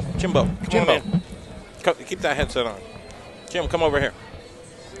 Jimbo, come on in. Keep that headset on. Jim, come over here.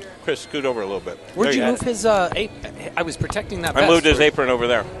 Chris, scoot over a little bit. Where'd you move his apron? I was protecting that vest. I moved his apron over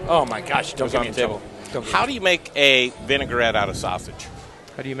there. Oh, my gosh. Don't get me in trouble. How do you make a vinaigrette out of sausage?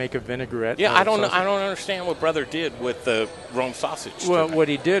 How do you make a vinaigrette? Yeah, I don't understand what brother did with the Rome sausage. Well, what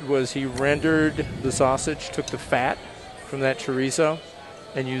he did was he rendered the sausage, took the fat from that chorizo,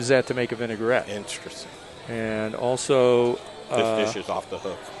 and used that to make a vinaigrette. Interesting. And also... this dish is off the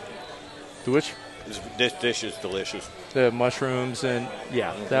hook. The which? This dish is delicious. The mushrooms and,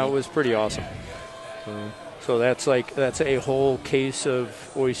 that was pretty awesome. So that's a whole case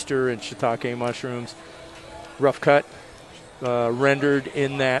of oyster and shiitake mushrooms, rough cut, rendered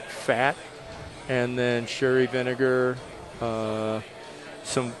in that fat, and then sherry vinegar,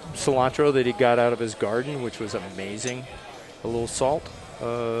 some cilantro that he got out of his garden, which was amazing, a little salt.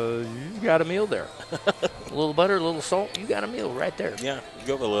 You got a meal there. A little butter, a little salt, you got a meal right there. Yeah,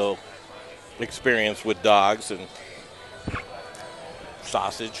 you have a little experience with dogs and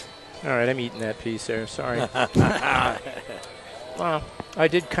sausage. All right, I'm eating that piece there. Sorry. Well, I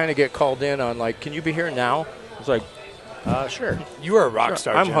did kind of get called in on, can you be here now? I was like, sure. You are a rock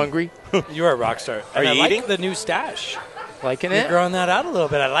star, I'm Jim. hungry. You are a rock star. Are you eating? Like the new stash. Liking You're it? growing that out a little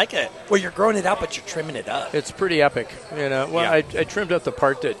bit. I like it. Well, you're growing it out, but you're trimming it up. It's pretty epic. Well, yeah. I trimmed up the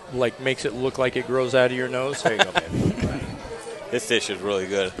part that, makes it look like it grows out of your nose. There you go, man. This dish is really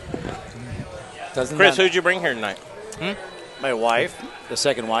good. Chris, who'd you bring here tonight? My wife, the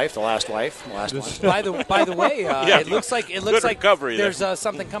second wife, the last wife, the last one. By the way, Yeah. it looks like recovery there. there's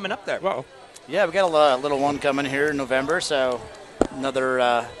something coming up there. Well, Yeah, we got a little one coming here in November, so another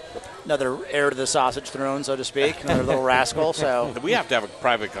heir to the sausage throne, so to speak, another little rascal. So we have to have a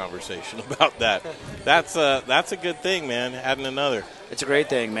private conversation about that. That's a good thing, man. Adding another. it's a great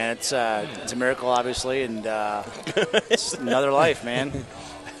thing, man. It's a miracle, obviously, and it's another life, man.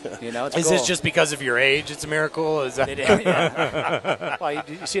 You know, it's is cool. this just because of your age? It's a miracle. Is that? Yeah. Well,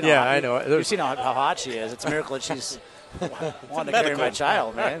 you seen Yeah, how, I know. You've seen how hot she is. It's a miracle that she's wanting to carry my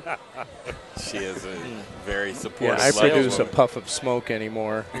child, man. She is a very supportive. Yeah, I produce a woman. puff of smoke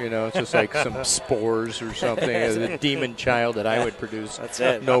anymore. You know, it's just like some spores or something. The demon child that I would produce. That's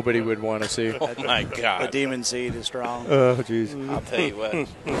it. Nobody would want to see. Oh my God. The demon seed is strong. Oh, jeez. I'll tell you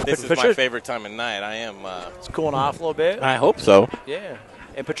what. This is my favorite time of night. I am. It's cooling off a little bit. I hope so. Yeah.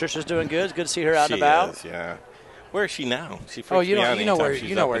 And Patricia's doing good. It's good to see her out She and about. is, yeah. Where is she now? She freaks you me know- out you know anytime where- she's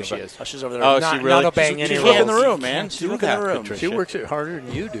you know up where and she about. is. Oh, she's over there. Oh, Not- she really? not obeying She's any working rules. the room, You man. can't She's do working that, the room. Patricia. She works it harder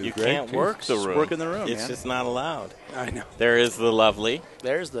than you do, You Greg. can't work the She's room. working the room, It's man. just not allowed. I know. There is the lovely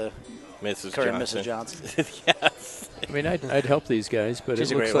There's the Mrs. current Johnson. Mrs. Johnson. Yes. I mean, I'd help these guys, but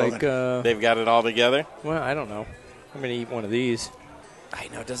She's it a looks great like They've got it all together. well, I don't know. I'm gonna eat one of these. I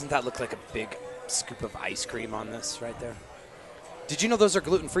know. Doesn't that look like a big scoop of ice cream on this right there? Did you know those are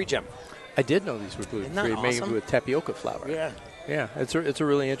gluten-free, Jim? I did know these were gluten free, Isn't that made awesome? with tapioca flour. Yeah. Yeah, it's a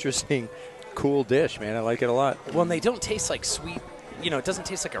really interesting, cool dish, man. I like it a lot. Well, and they don't taste like sweet. You know, it doesn't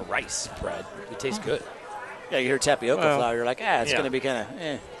taste like a rice bread. It tastes good. Yeah, you hear tapioca Well, flour, you're like, it's yeah. going to be kind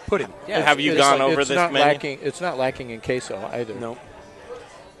of Pudding. Yeah. Have you It's gone like- over it's this not menu? lacking. It's not lacking in queso either. No.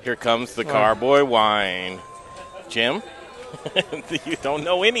 Here comes the carboy wine. Jim? You don't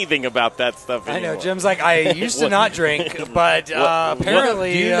know anything about that stuff I anymore. know. Jim's like, I used to not drink, but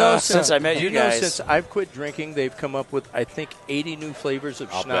apparently, Do you know since I met do you know guys. since I've quit drinking, they've come up with I think 80 new flavors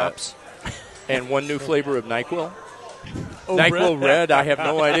of I'll schnapps and one new flavor of NyQuil. Oh, NyQuil Red. I have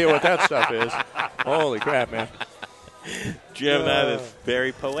no idea what that stuff is. Holy crap, man! Jim, that is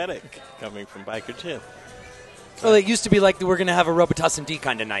very poetic coming from Biker Jim. well, it used to be like we're going to have a Robitussin D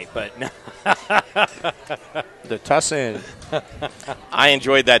kind of night, but no. The tussin. I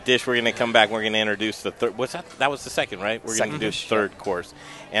enjoyed that dish. We're going to come back. We're going to introduce the third. What's that? That was the second, right? We're going Second to do dish, third course.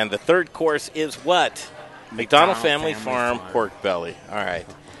 And the third course is what? McDonald Family Farm pork belly. All right.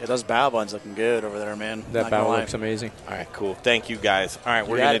 Yeah, those bao buns looking good over there, man. That Not gonna bao lie. looks amazing. All right, cool. Thank you, guys. All right,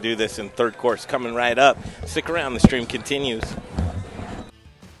 we're got going it. to do this in third course coming right up. Stick around. The stream continues.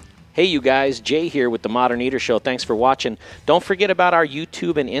 Hey, you guys. Jay here with the Modern Eater Show. Thanks for watching. Don't forget about our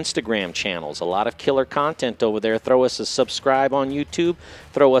YouTube and Instagram channels. A lot of killer content over there. Throw us a subscribe on YouTube.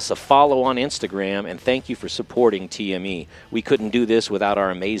 Throw us a follow on Instagram. And thank you for supporting TME. We couldn't do this without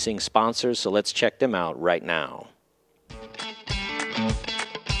our amazing sponsors, so let's check them out right now.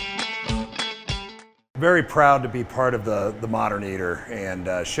 Very proud to be part of the Modern Eater,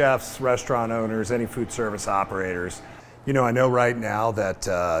 and chefs, restaurant owners, any food service operators. You know, I know right now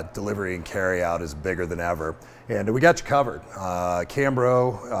that delivery and carry out is bigger than ever, and we got you covered.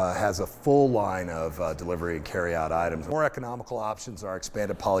 Cambro has a full line of delivery and carry out items. More economical options are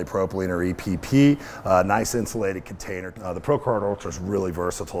expanded polypropylene or EPP, nice insulated container. The ProCard Ultra is really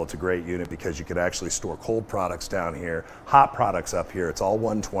versatile. It's a great unit because you can actually store cold products down here, hot products up here. It's all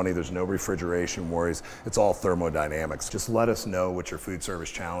 120. There's no refrigeration worries. It's all thermodynamics. Just let us know what your food service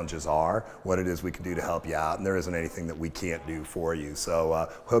challenges are, what it is we can do to help you out, and there isn't anything that we can't do for you. So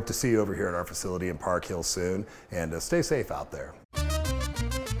hope to see you over here at our facility in Park Hill soon, and stay safe out there.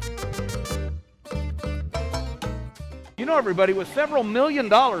 You know, everybody, with several $1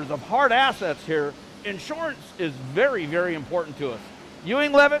 million of hard assets here, insurance is very, very important to us.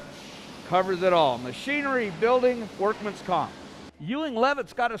 Ewing Levitt covers it all. Machinery, building, workman's comp. Ewing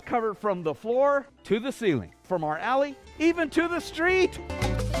Levitt's got us covered from the floor to the ceiling, from our alley even to the street.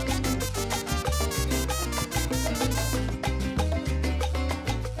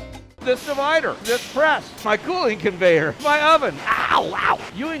 This divider, this press, my cooling conveyor, my oven. Ow, ow.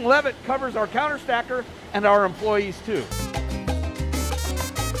 Ewing Levitt covers our counter stacker and our employees too.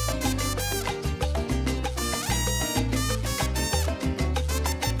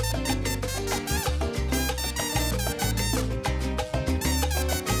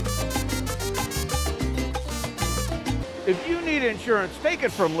 If you need insurance, take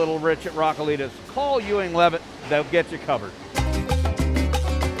it from Little Rich at Rockalitas. Call Ewing Levitt, they'll get you covered.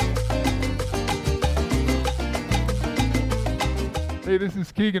 Hey, this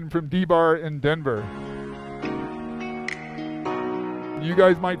is Keegan from D-Bar in Denver. You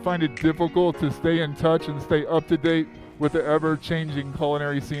guys might find it difficult to stay in touch and stay up to date with the ever-changing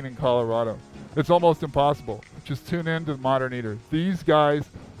culinary scene in Colorado. It's almost impossible. Just tune in to the Modern Eater. These guys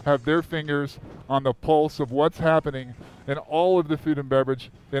have their fingers on the pulse of what's happening in all of the food and beverage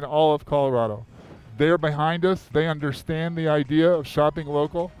in all of Colorado. They're behind us. They understand the idea of shopping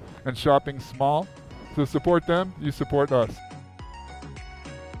local and shopping small. So support them, you support us.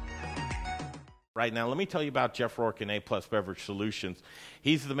 Right now, let me tell you about Jeff Rourke and A+ Beverage Solutions.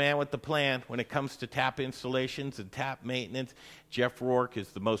 He's the man with the plan when it comes to tap installations and tap maintenance. Jeff Rourke is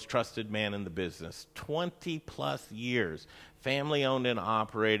the most trusted man in the business. 20-plus years, family-owned and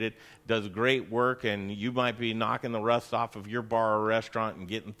operated, does great work, and you might be knocking the rust off of your bar or restaurant and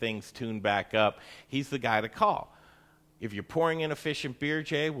getting things tuned back up. He's the guy to call. If you're pouring inefficient beer,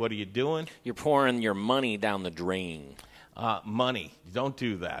 Jay, what are you doing? You're pouring your money down the drain. Money. Don't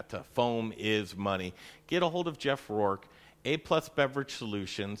do that. Foam is money. Get a hold of Jeff Rourke, A+ Beverage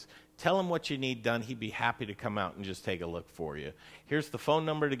Solutions. Tell him what you need done. He'd be happy to come out and just take a look for you. Here's the phone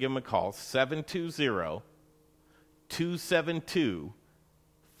number to give him a call,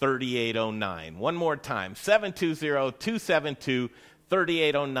 720-272-3809. One more time,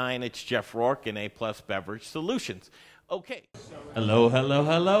 720-272-3809. It's Jeff Rourke and A+ Beverage Solutions. Okay. Hello, hello,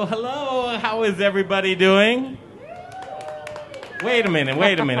 hello, hello. How is everybody doing? Wait a minute.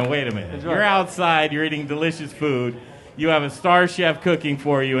 You're outside, you're eating delicious food. You have a star chef cooking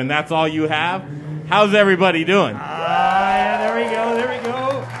for you, and that's all you have? How's everybody doing? Yeah, there we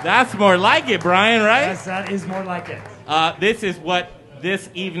go. That's more like it, Brian, right? Yes, that is more like it. This is what this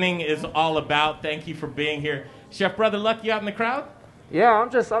evening is all about. Thank you for being here. Chef Brother Luck, you out in the crowd? Yeah,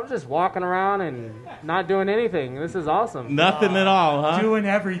 I'm just walking around and not doing anything. This is awesome. Nothing at all, huh? Doing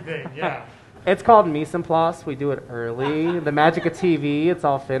everything, yeah. It's called mise en place. We do it early. The magic of TV. It's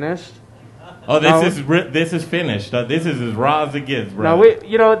all finished. Oh, this is finished. This is as raw as it gets, bro.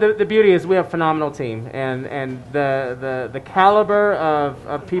 No, the beauty is we have a phenomenal team, and the caliber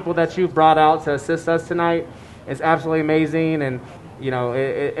of people that you've brought out to assist us tonight is absolutely amazing, and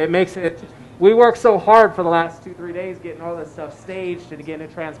it makes it. We worked so hard for the last 2-3 days getting all this stuff staged and getting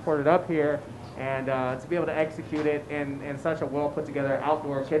it transported up here, and to be able to execute it in such a well put together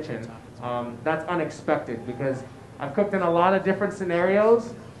outdoor kitchen. That's unexpected because I've cooked in a lot of different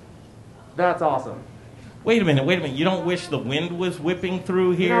scenarios. That's awesome. Wait a minute. You don't wish the wind was whipping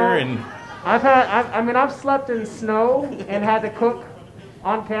through here? I've slept in snow and had to cook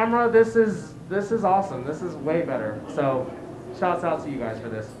on camera. This is awesome. This is way better. So, shouts out to you guys for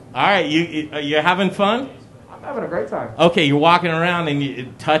this. All right, you having fun? I'm having a great time. Okay, you're walking around and you're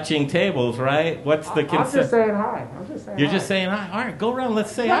touching tables, right? What's the I'm just saying hi. You're just saying hi. All right, go around.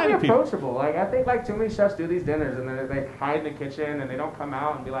 Let's say hi to people. Approachable. I think too many chefs do these dinners and then they hide in the kitchen and they don't come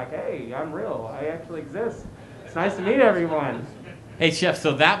out and be like, "Hey, I'm real. I actually exist. It's nice to meet everyone." Hey, Chef.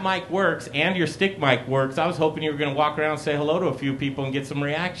 So that mic works and your stick mic works. I was hoping you were going to walk around and say hello to a few people and get some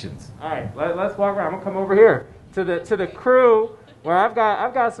reactions. All right, let's walk around. I'm gonna come over here to the crew. Where I've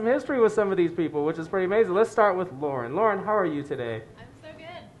got some history with some of these people, which is pretty amazing. Let's start with Lauren. Lauren, how are you today? I'm so good.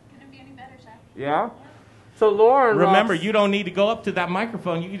 Couldn't be any better, Chef. Yeah? So Lauren remember, you don't need to go up to that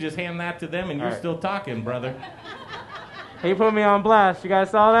microphone. You can just hand that to them and you're still talking, brother. He put me on blast. You guys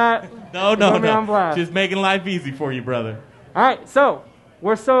saw that? No. Put me on blast. Just making life easy for you, brother. All right, so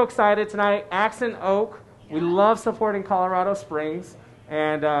we're so excited tonight. Accent Oak. We love supporting Colorado Springs.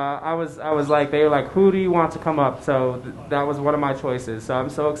 And I was like, they were like, who do you want to come up? So that was one of my choices. So I'm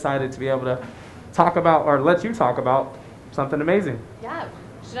so excited to be able to talk about, or let you talk about, something amazing. Yeah.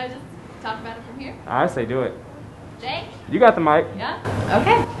 Should I just talk about it from here? I say do it. Jay? You got the mic. Yeah?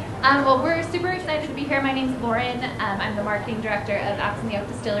 Okay. Well, we're super excited to be here. My name's Lauren. I'm the marketing director of Accent Oak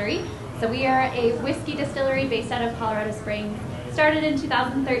Distillery. So we are a whiskey distillery based out of Colorado Springs. Started in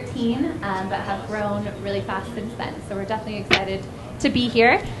 2013, but have grown really fast since then. So we're definitely excited to be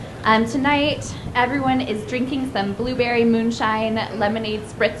here. Tonight, everyone is drinking some blueberry moonshine lemonade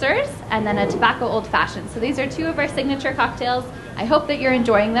spritzers and then a tobacco old fashioned. So these are two of our signature cocktails. I hope that you're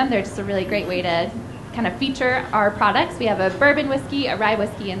enjoying them. They're just a really great way to kind of feature our products. We have a bourbon whiskey, a rye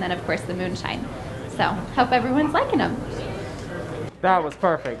whiskey, and then of course the moonshine. So hope everyone's liking them. That was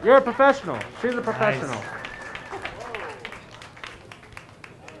perfect. You're a professional. She's a professional. Nice.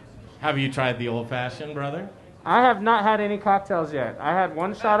 Have you tried the old fashioned, brother? I have not had any cocktails yet. I had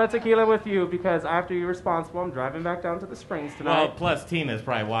one shot of tequila with you because after you're responsible, I'm driving back down to the Springs tonight. Well, plus Tina's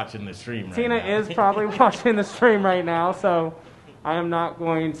probably watching the stream right now. Tina is probably watching the stream right now, so I am not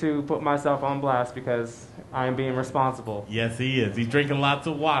going to put myself on blast because I am being responsible. Yes, he is. He's drinking lots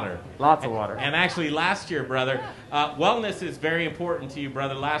of water. Lots of water. And actually, last year, brother, wellness is very important to you,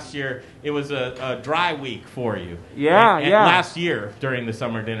 brother. Last year, it was a dry week for you. Yeah, and yeah. Last year, during the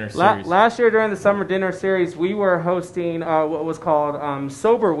Summer Dinner Series. Last year, during the Summer Dinner Series, we were hosting what was called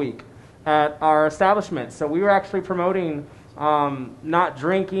Sober Week. at our establishment. So we were actually promoting not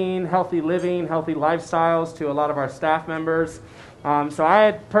drinking, healthy living, healthy lifestyles to a lot of our staff members. So I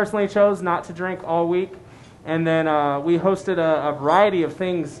had personally chose not to drink all week. And then we hosted a variety of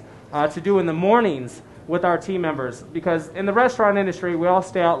things to do in the mornings with our team members. Because in the restaurant industry, we all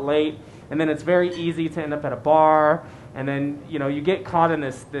stay out late, and then it's very easy to end up at a bar, and then you get caught in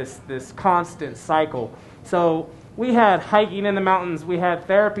this constant cycle. So we had hiking in the mountains, we had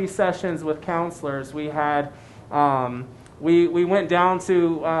therapy sessions with counselors, we had we went down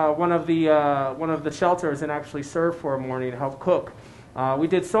to one of the shelters and actually served for a morning to help cook. We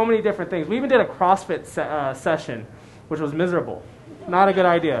did so many different things. We even did a CrossFit session, which was miserable. Not a good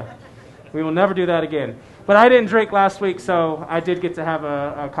idea. We will never do that again. But I didn't drink last week, so I did get to have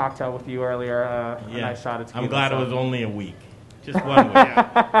a cocktail with you earlier, a nice shot of tequila. I'm glad it was only a week. Just 1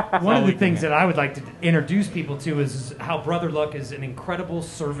 week. One of the things that I would like to introduce people to is how Brother Luck is an incredible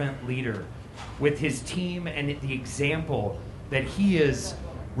servant leader with his team and the example that he is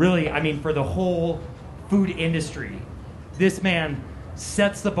really, I mean, for the whole food industry. This man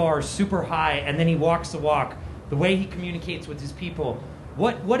sets the bar super high, and then he walks the walk. The way he communicates with his people.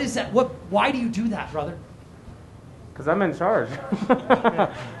 What is that? Why do you do that, brother? Because I'm in charge.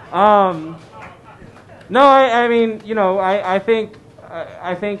 No, I mean, I think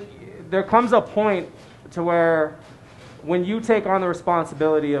there comes a point to where when you take on the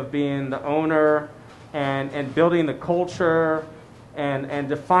responsibility of being the owner and building the culture and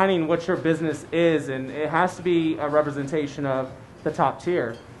defining what your business is, and it has to be a representation of the top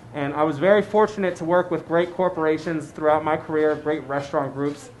tier. And I was very fortunate to work with great corporations throughout my career, great restaurant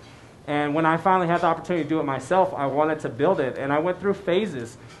groups. And when I finally had the opportunity to do it myself, I wanted to build it. And I went through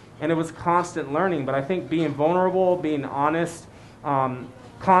phases, and it was constant learning. But I think being vulnerable, being honest,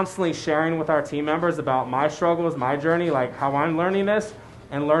 constantly sharing with our team members about my struggles, my journey, like how I'm learning this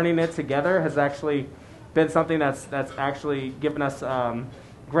and learning it together has actually been something that's actually given us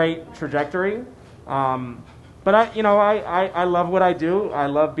great trajectory. But I love what I do. I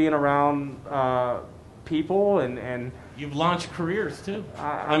love being around people and you've launched careers too.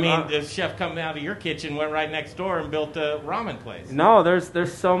 I mean, the chef coming out of your kitchen went right next door and built a ramen place. No,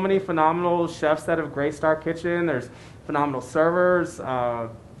 there's so many phenomenal chefs that have graced our kitchen. There's phenomenal servers,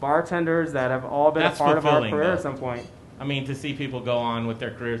 bartenders that have all been a part of our career at some point. I mean, to see people go on with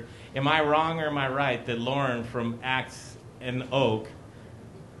their careers. Am I wrong or am I right that Lauren from Axe and Oak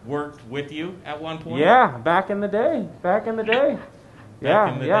worked with you at one point? Yeah, back in the day.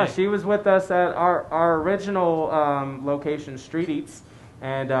 Yeah, she was with us at our original location, Street Eats,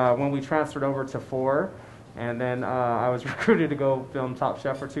 and when we transferred over to 4, and then I was recruited to go film Top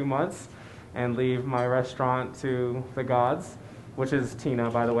Chef for 2 months and leave my restaurant to the gods, which is Tina,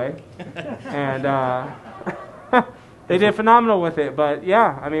 by the way. And they did phenomenal with it. But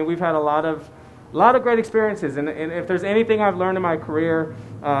yeah, I mean, we've had a lot of great experiences. And if there's anything I've learned in my career,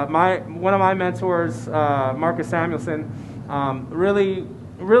 one of my mentors, Marcus Samuelson, really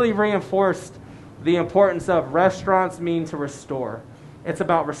reinforced the importance of restaurants mean to restore. It's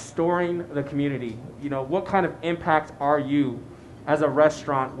about restoring the community. What kind of impact are you as a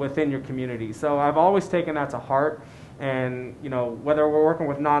restaurant within your community? So I've always taken that to heart. And, whether we're working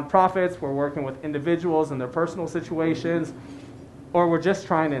with nonprofits, we're working with individuals in their personal situations, or we're just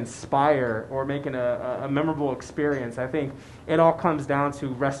trying to inspire or making a memorable experience, I think it all comes down to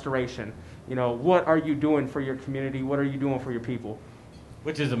restoration. What are you doing for your community? What are you doing for your people?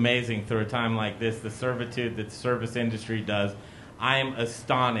 Which is amazing through a time like this, the servitude that the service industry does. I am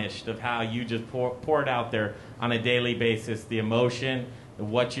astonished of how you just pour it out there on a daily basis, the emotion,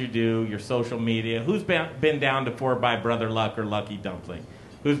 what you do, your social media. Who's been down to 4 by Brother Luck or Lucky Dumpling?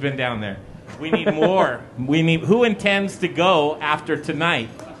 Who's been down there? We need more. Who intends to go after tonight?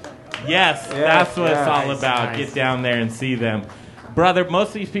 Yes, that's what it's all about. Nice. Get down there and see them. Brother, most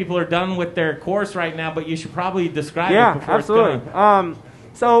of these people are done with their course right now, but you should probably describe it before absolutely. It's done.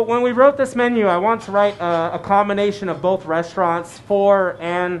 So when we wrote this menu, I wanted to write a combination of both restaurants, 4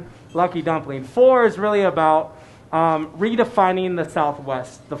 and Lucky Dumpling. 4 is really about redefining the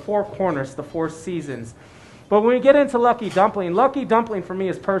Southwest, the 4 corners, the 4 seasons. But when we get into Lucky Dumpling for me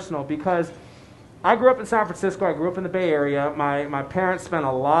is personal because I grew up in San Francisco. I grew up in the Bay Area. My parents spent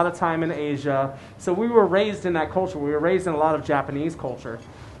a lot of time in Asia. So we were raised in that culture. We were raised in a lot of Japanese culture.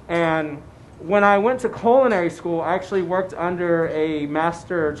 And when I went to culinary school, I actually worked under a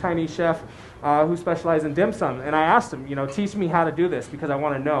master Chinese chef who specialized in dim sum. And I asked him, teach me how to do this because I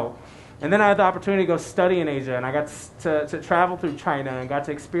want to know. And then I had the opportunity to go study in Asia. And I got to travel through China and got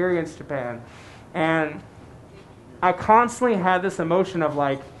to experience Japan. And I constantly had this emotion of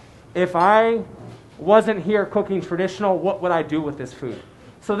like, if I wasn't here cooking traditional, what would I do with this food?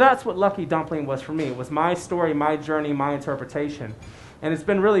 So that's what Lucky Dumpling was for me. It was my story, my journey, my interpretation. And it's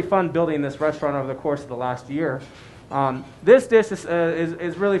been really fun building this restaurant over the course of the last year. This dish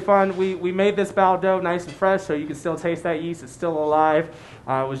is really fun. We made this bao dough nice and fresh, so you can still taste that yeast. It's still alive.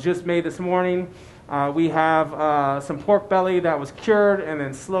 It was just made this morning. We have some pork belly that was cured and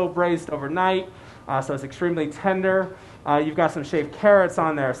then slow braised overnight, so it's extremely tender. You've got some shaved carrots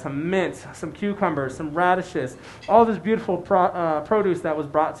on there, some mint, some cucumbers, some radishes, all this beautiful produce that was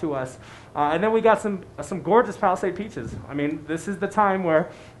brought to us. And then we got some gorgeous Palisade peaches. I mean, this is the time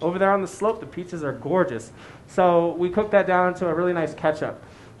where over there on the slope, the peaches are gorgeous. So we cooked that down into a really nice ketchup.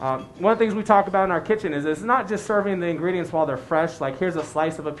 One of the things we talk about in our kitchen is it's not just serving the ingredients while they're fresh, like here's a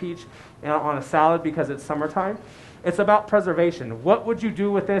slice of a peach on a salad because it's summertime. It's about preservation. What would you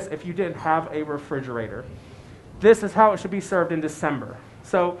do with this if you didn't have a refrigerator? This is how it should be served in December.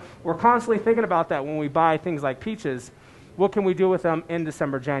 So we're constantly thinking about that when we buy things like peaches. What can we do with them in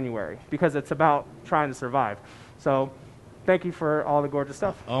December, January? Because it's about trying to survive. So thank you for all the gorgeous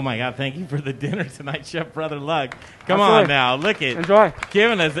stuff. Oh, my God. Thank you for the dinner tonight, Chef Brother Luck. Come Absolutely. on now. Look at Enjoy.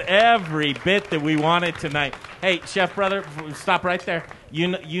 Giving us every bit that we wanted tonight. Hey, Chef Brother, stop right there.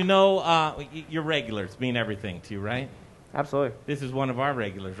 You know your regulars mean everything to you, right? Absolutely. This is one of our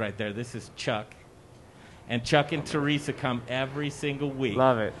regulars right there. This is Chuck. And Chuck and Teresa come every single week.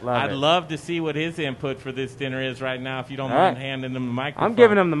 Love it. I'd love to see what his input for this dinner is right now, if you don't mind handing him the microphone. I'm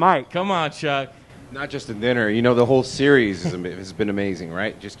giving him the mic. Come on, Chuck. Not just a dinner. You know, the whole series has been amazing,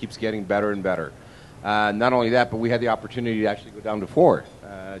 right? It just keeps getting better and better. Not only that, but we had the opportunity to actually go down to Ford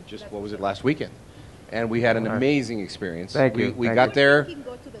what was it, last weekend? And we had an amazing experience. Thank you. We got there.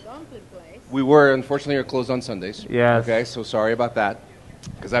 We were, unfortunately, closed on Sundays. Yes. Okay, so sorry about that.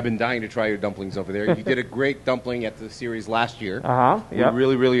 Because I've been dying to try your dumplings over there. You did a great dumpling at the series last year. Yep. We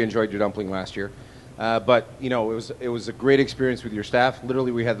really, really enjoyed your dumpling last year. But, you know, it was a great experience with your staff.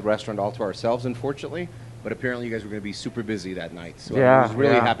 Literally, we had the restaurant all to ourselves, unfortunately. But apparently, you guys were going to be super busy that night. So I was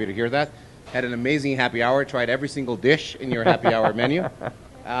really happy to hear that. Had an amazing happy hour. Tried every single dish in your happy hour menu.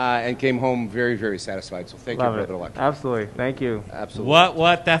 And came home very, very satisfied. So thank you, Brother Luck. Absolutely. Thank you. Absolutely.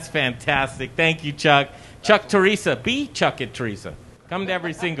 What? That's fantastic. Thank you, Chuck. Chuck, Teresa. Be Chuck and Teresa. Come to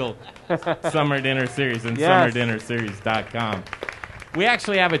every single Summer Dinner Series and summerdinnerseries.com. We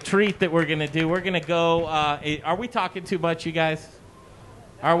actually have a treat that we're going to do. We're going to go. Are we talking too much, you guys?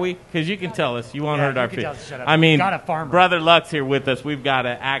 Are we? Because you can tell us. You won't hurt our feelings. Shut up. I mean, Got a farmer. Brother Luck's here with us. We've got to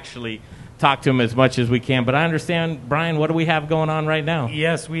actually talk to him as much as we can. But I understand, Brian, what do we have going on right now?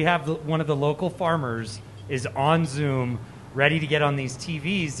 Yes, we have one of the local farmers is on Zoom, ready to get on these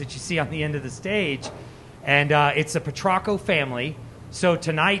TVs that you see on the end of the stage. And it's a Petrocco family. So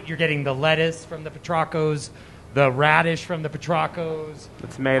tonight you're getting the lettuce from the Petroccos, the radish from the Petroccos. The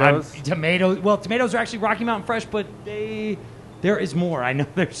tomatoes. Tomatoes are actually Rocky Mountain Fresh, but there is more. I know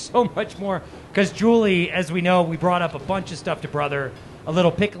there's so much more. Because Julie, as we know, we brought up a bunch of stuff to Brother. A little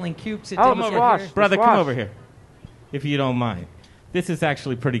pickling cubes. Come over here. Brother, come over here, if you don't mind. This is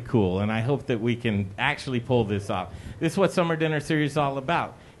actually pretty cool, and I hope that we can actually pull this off. This is what Summer Dinner Series is all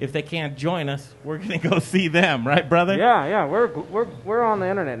about. If they can't join us, we're going to go see them, right, brother? Yeah, we're on the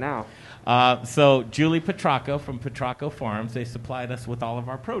internet now. So Julie Petrocco from Petrocco Farms, they supplied us with all of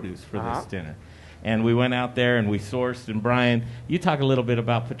our produce for this dinner. And we went out there and we sourced. And Brian, you talk a little bit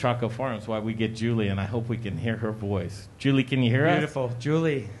about Petrocco Farms while we get Julie, and I hope we can hear her voice. Julie, can you hear us? Beautiful.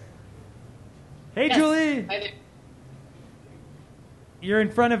 Julie. Hey, Yes, Julie. I do. You're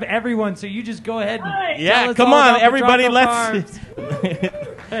in front of everyone, so you just go ahead and Yeah, tell us come all on, about everybody, Petrocco let's... Farms.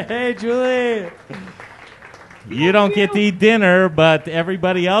 Hey, Julie. You don't get to eat dinner, but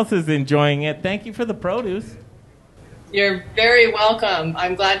everybody else is enjoying it. Thank you for the produce. You're very welcome.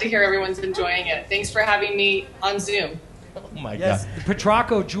 I'm glad to hear everyone's enjoying it. Thanks for having me on Zoom. Oh my Yes,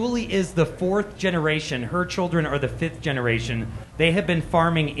 Petrocco, Julie is the 4th generation. Her children are the 5th generation. They have been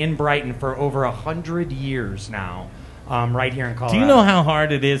farming in Brighton for over 100 years now, right here in Colorado. Do you know how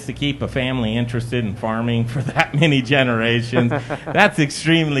hard it is to keep a family interested in farming for that many generations? That's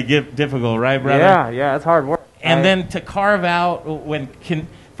extremely difficult, right, brother? Yeah, it's hard work. And then to carve out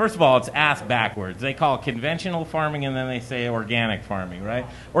first of all, it's asked backwards. They call it conventional farming, and then they say organic farming, right?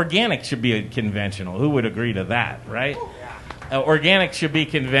 Organic should be conventional. Who would agree to that, right? Organic should be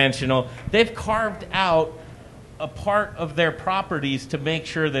conventional. They've carved out a part of their properties to make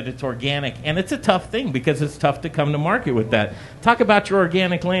sure that it's organic, and it's a tough thing because it's tough to come to market with that. Talk about your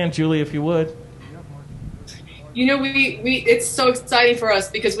organic land, Julie, if you would. You know, we it's so exciting for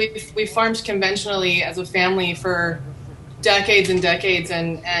us because we farmed conventionally as a family for decades and decades,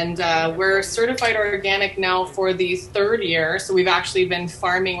 and we're certified organic now for the 3rd year. So we've actually been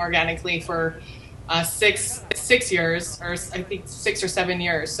farming organically for six years, or I think 6 or 7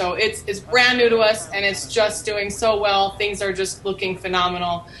 years. So it's brand new to us, and it's just doing so well. Things are just looking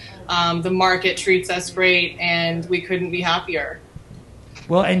phenomenal. The market treats us great, and we couldn't be happier.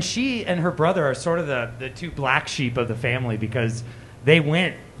 Well, and she and her brother are sort of the two black sheep of the family, because they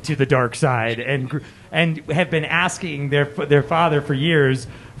went to the dark side and have been asking their father for years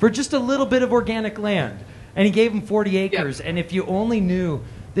for just a little bit of organic land. And he gave them 40 acres. Yep. And if you only knew,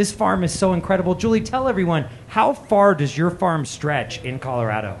 this farm is so incredible. Julie, tell everyone, how far does your farm stretch in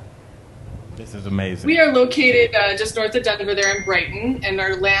Colorado? This is amazing. We are located just north of Denver there in Brighton, and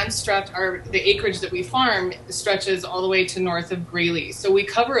our land the acreage that we farm stretches all the way to north of Greeley. So we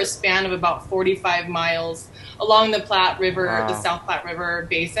cover a span of about 45 miles along the Platte River, the South Platte River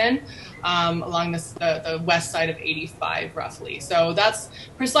basin, along the west side of 85 roughly. So that's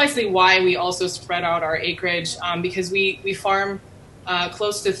precisely why we also spread out our acreage, because we farm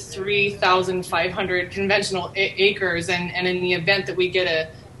close to 3,500 conventional acres, and in the event that we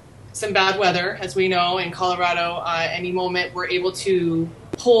get some bad weather, as we know in Colorado, any moment we're able to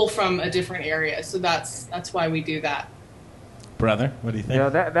pull from a different area. So that's why we do that. Brother, what do you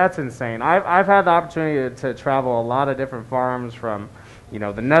think? That's insane. I've had the opportunity to travel a lot of different farms, from the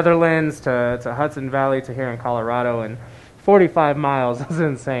Netherlands to Hudson Valley to here in Colorado, and 45 miles is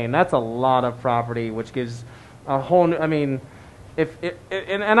insane. That's a lot of property, which gives a whole new, and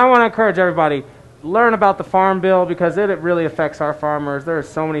I want to encourage everybody, learn about the Farm Bill, because it really affects our farmers. There are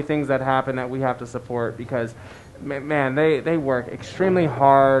so many things that happen that we have to support, because, man, they work extremely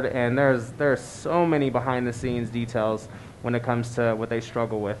hard, and there's so many behind-the-scenes details when it comes to what they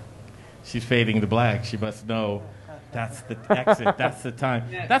struggle with. She's fading to black. She must know that's the exit. That's the time.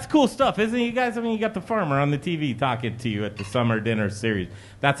 Yeah. That's cool stuff, isn't it, you guys? You got the farmer on the TV talking to you at the Summer Dinner Series.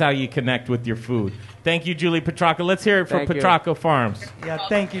 That's how you connect with your food. Thank you, Julie Petracca. Let's hear it for Petracca Farms. Yeah,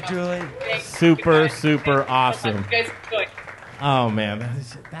 thank you, Julie. Super awesome. Oh, man.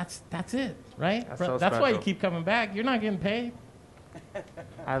 That's it, right? That's why you keep coming back. You're not getting paid.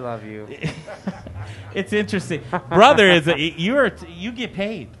 I love you. It's interesting. Brother, you get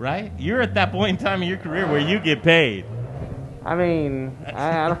paid, right? You're at that point in time in your career where you get paid. I'm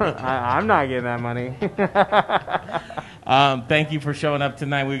not getting that money. Thank you for showing up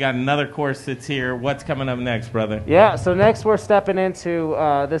tonight. We got another course that's here. What's coming up next, brother? Yeah, so next we're stepping into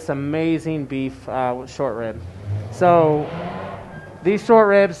this amazing beef short rib. So these short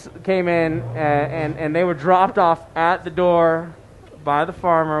ribs came in and they were dropped off at the door by the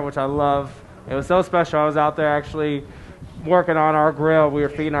farmer, which I love. It was so special. I was out there actually working on our grill. We were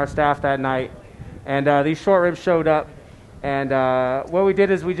feeding our staff that night, and these short ribs showed up. And what we did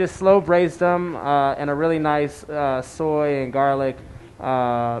is we just slow braised them in a really nice soy and garlic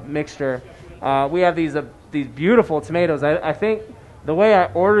mixture. We have these beautiful tomatoes. I think the way I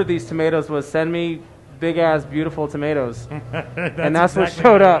ordered these tomatoes was send me big ass beautiful tomatoes, and that's exactly what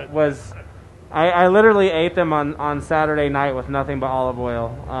showed up. Was I literally ate them on Saturday night with nothing but olive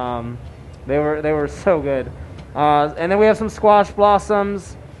oil. They were so good. And then we have some squash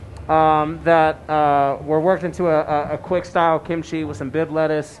blossoms that were worked into a quick style kimchi with some bib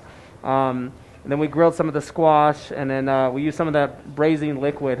lettuce. And then we grilled some of the squash, and then we used some of that braising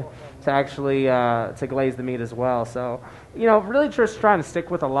liquid to actually to glaze the meat as well. So, really just trying to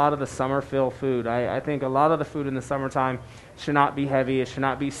stick with a lot of the summer feel food. I think a lot of the food in the summertime should not be heavy. It should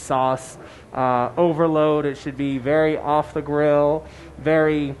not be sauce overload. It should be very off the grill,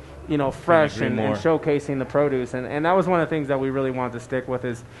 very fresh and showcasing the produce. And that was one of the things that we really wanted to stick with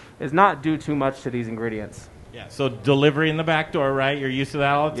is not do too much to these ingredients. Yeah, so delivery in the back door, right? You're used to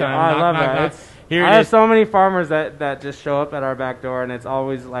that all the time. Yeah, I love that. I have so many farmers that just show up at our back door, and it's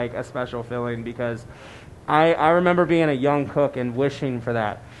always like a special feeling, because I remember being a young cook and wishing for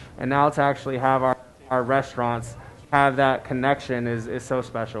that. And now to actually have our restaurants have that connection is so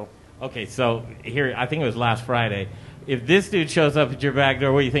special. Okay, so here, I think it was last Friday. If this dude shows up at your back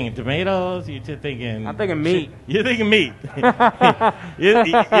door, what are you thinking? Tomatoes? You're thinking... I'm thinking meat. You're thinking meat. You're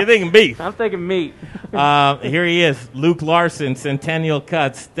thinking beef. I'm thinking meat. Here he is, Luke Larson, Centennial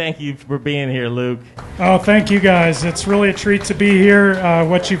Cuts. Thank you for being here, Luke. Oh, thank you, guys. It's really a treat to be here.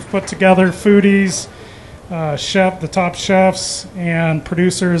 What you've put together, foodies, the top chefs, and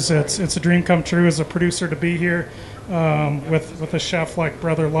producers. It's a dream come true as a producer to be here with a chef like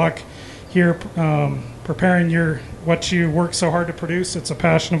Brother Luck here, preparing what you work so hard to produce. It's a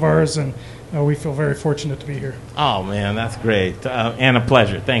passion of ours, and we feel very fortunate to be here. Oh, man, that's great. And a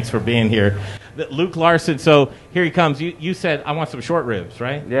pleasure. Thanks for being here. Luke Larson, so here he comes. You said, I want some short ribs,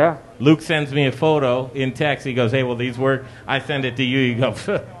 right? Yeah. Luke sends me a photo in text. He goes, hey, will these work? I send it to you. You go,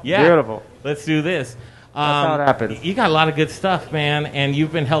 yeah. Beautiful. Let's do this. That's how it happens. You got a lot of good stuff, man, and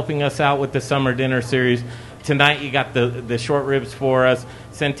you've been helping us out with the summer dinner series. Tonight you got the short ribs for us,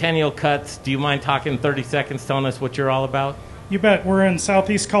 Centennial Cuts. Do you mind talking 30 seconds telling us what you're all about? You bet. We're in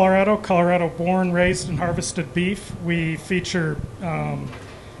southeast Colorado, Colorado-born, raised, and harvested beef. We feature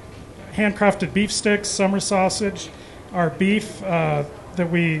handcrafted beef sticks, summer sausage. Our beef that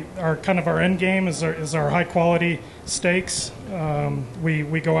we are kind of our end game is our high-quality steaks.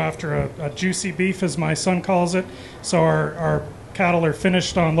 We go after a juicy beef, as my son calls it. So our cattle are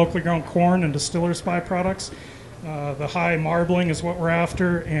finished on locally grown corn and distillers' byproducts. The high marbling is what we're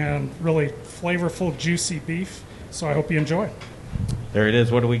after, and really flavorful, juicy beef. So I hope you enjoy. There it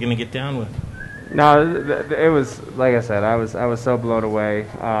is. What are we going to get down with? No, it was, like I said, I was so blown away.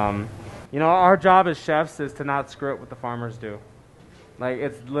 You know, our job as chefs is to not screw up what the farmers do. Like,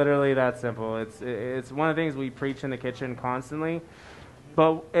 it's literally that simple. It's one of the things we preach in the kitchen constantly,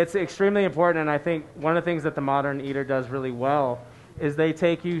 but it's extremely important, and I think one of the things that the Modern Eater does really well is they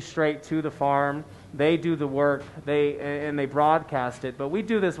take you straight to the farm. They do the work, and they broadcast it, but we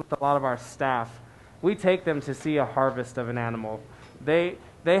do this with a lot of our staff. We take them to see a harvest of an animal. They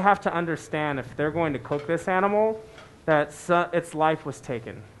have to understand, if they're going to cook this animal, that its life was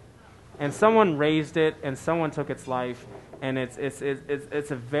taken. And someone raised it, and someone took its life, and it's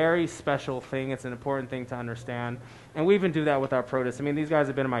a very special thing. It's an important thing to understand. And we even do that with our produce. I mean, these guys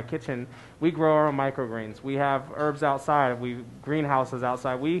have been in my kitchen. We grow our own microgreens. We have herbs outside. We greenhouses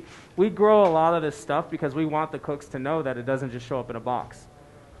outside. We grow a lot of this stuff because we want the cooks to know that it doesn't just show up in a box.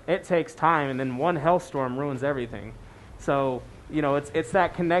 It takes time, and then one hailstorm ruins everything. So, you know, it's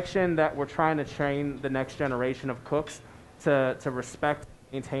that connection that we're trying to train the next generation of cooks to respect,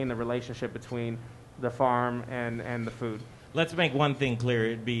 maintain the relationship between the farm and the food. Let's make one thing clear.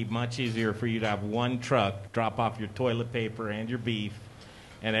 It'd be much easier for you to have one truck drop off your toilet paper and your beef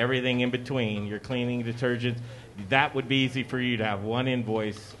and everything in between, your cleaning detergents. That would be easy for you to have one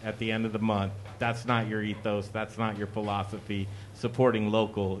invoice at the end of the month. That's not your ethos. That's not your philosophy. Supporting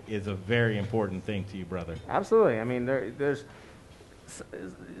local is a very important thing to you, brother. Absolutely. I mean, there's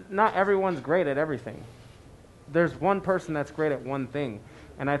not everyone's great at everything. There's one person that's great at one thing.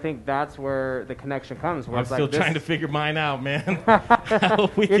 And I think that's where the connection comes. Where I'm it's still like trying to figure mine out, man.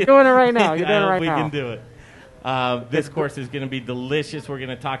 You're doing it right now. You're doing it right now. We can do it. This course is going to be delicious. We're going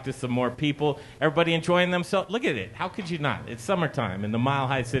to talk to some more people. Everybody enjoying themselves. Look at it. How could you not? It's summertime in the Mile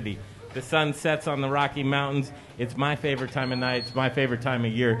High City. The sun sets on the Rocky Mountains. It's my favorite time of night. It's my favorite time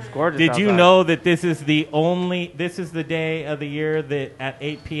of year. It's gorgeous Did you outside. know that this is the day of the year that at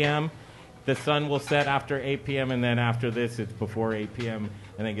 8 p.m. the sun will set after 8 p.m. and then after this it's before 8 p.m.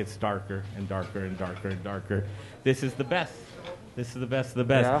 and then it gets darker and darker and darker and darker. This is the best. This is the best of the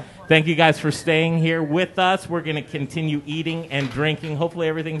best. Yeah. Thank you guys for staying here with us. We're going to continue eating and drinking. Hopefully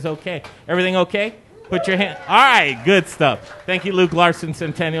everything's okay. Everything okay? Put your hand. All right, good stuff. Thank you, Luke Larson,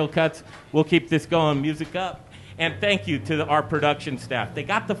 Centennial Cuts. We'll keep this going. Music up. And thank you to our production staff. They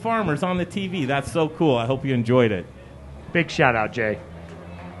got the farmers on the TV. That's so cool. I hope you enjoyed it. Big shout out, Jay.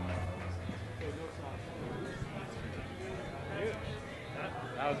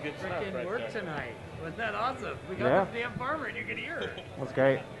 That was good stuff Freaking right work there. tonight. Was that awesome? We got Yeah. the damn farmer and you could hear it. That's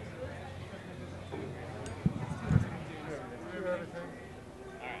great.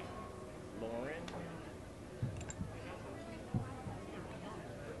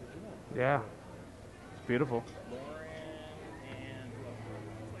 Yeah. It's beautiful.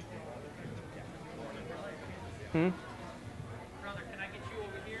 Brother, can I get you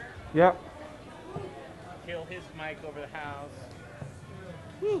over here? Yep. Kill his mic over the house.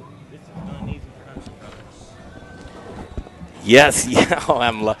 Woo, this is not an easy production. Yes,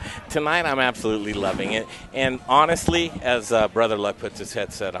 yeah. Tonight I'm absolutely loving it. And honestly, as Brother Luck puts his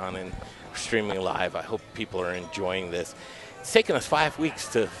headset on and streaming live, I hope people are enjoying this. It's taken us 5 weeks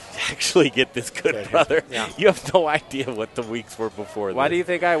to actually get this good, brother. Yeah. You have no idea what the weeks were before Why this. do you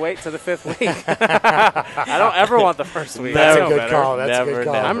think I wait to the 5th week? I don't ever want the first week. That's I a know good call. That's a good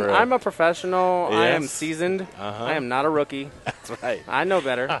call. I'm a professional. I am Yes. seasoned. Uh-huh. I am not a rookie. That's right. I know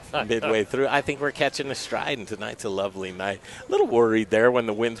better. Midway through, I think we're catching a stride, and tonight's a lovely night. A little worried there when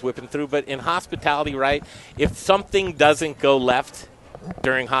the wind's whipping through, but in hospitality, right, if something doesn't go left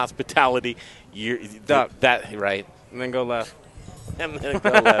during hospitality, right? And then go left. And then go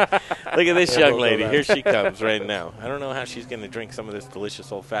left. Look at this young Go lady. left. Here she comes right now. I don't know how she's going to drink some of this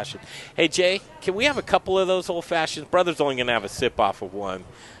delicious old-fashioned. Hey, Jay, can we have a couple of those old-fashions? Brother's only going to have a sip off of one,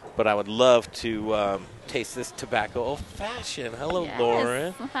 but I would love to taste this tobacco old-fashioned. Hello, Yes.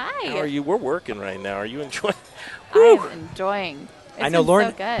 Lauren. Hi. How are you? We're working right now. Are you enjoying? I'm enjoying. It's I know, been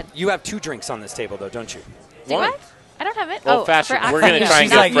Lauren, so good. you have 2 drinks on this table, though, don't you? Do I? I don't have it. Old fashioned. For We're going to try and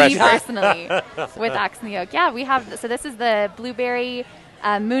Not get fresh. me personally with Axe in the Oak. Yeah, we have. So this is the blueberry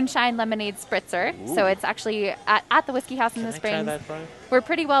moonshine lemonade spritzer. Ooh. So it's actually at the Whiskey House in the Springs. Try that, Brian? We're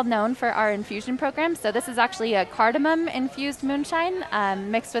pretty well known for our infusion program. So this is actually a cardamom infused moonshine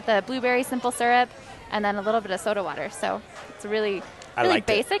mixed with a blueberry simple syrup and then a little bit of soda water. So it's really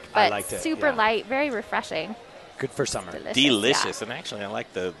basic, but super light, very refreshing. Good for summer. Delicious. And actually, I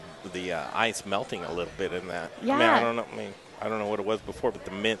like the ice melting a little bit in that. Yeah. I don't know what it was before, but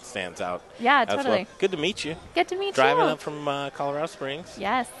the mint stands out. Yeah, as totally. well. Good to meet you. Good to meet Driving you. up from Colorado Springs.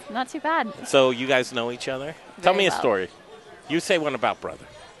 Yes, not too bad. So you guys know each other? Tell me a well. story. You say one about brother.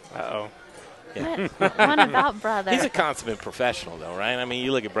 Uh-oh. Yeah. One about brother. He's a consummate professional, though, right? I mean,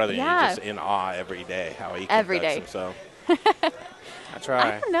 you look at brother and you're just in awe every day how he Every conducts day. himself. I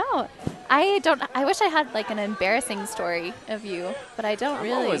try. I don't know. I wish I had like an embarrassing story of you, but I don't I'm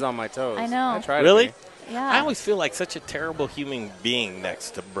really. always on my toes. I know. I try Really? to be. Yeah. I always feel like such a terrible human being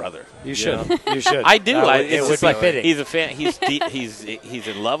next to brother. You should. know? You should. I do. It would be fitting. He's a fan. He's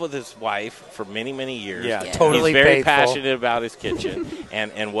in love with his wife for many, many years. Yeah, totally He's very faithful. passionate about his kitchen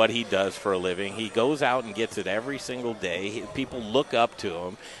and what he does for a living. He goes out and gets it every single day. People look up to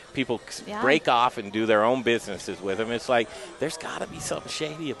him. People break off and do their own businesses with him. It's like, there's got to be something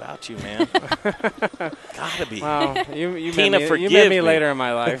shady about you, man. Got to be. Well, you Tina, met forgive me later in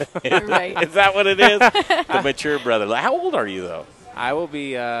my life. Right. Is that what it is? The mature brother. How old are you, though? I will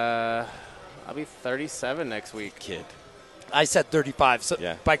be. I'll be 37 next week. Kid. I said 35. So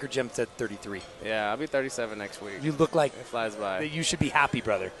Yeah. Biker Jim said 33. Yeah, I'll be 37 next week. You look like it flies by. You should be happy,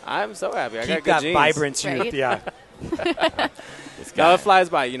 brother. I'm so happy. I Keep got good that genes. vibrance. Right. Yeah. No, it flies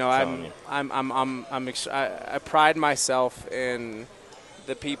by. You know, telling I pride myself in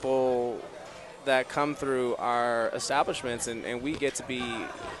the people that come through our establishments, and we get to be,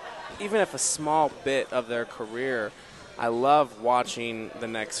 even if a small bit of their career. I love watching the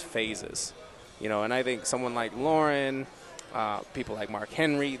next phases, you know, and I think someone like Lauren, people like Mark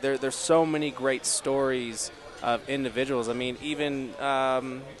Henry, there's so many great stories of individuals. I mean, even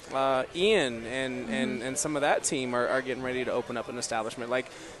Ian and some of that team are getting ready to open up an establishment. Like,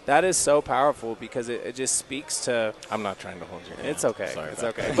 that is so powerful because it just speaks to. I'm not trying to hold you. It's okay. Sorry It's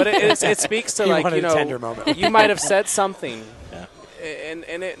about okay. that. But it speaks to, He like, wanted you a know, tender moment. you might have said something, Yeah.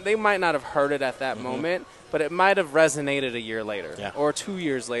 and they might not have heard it at that moment, but it might have resonated a year later or 2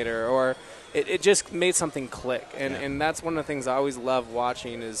 years later, or it just made something click. And that's one of the things I always love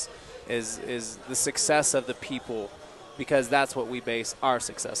watching is the success of the people, because that's what we base our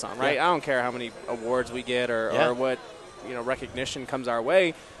success on, right? Yeah. I don't care how many awards we get or what, you know, recognition comes our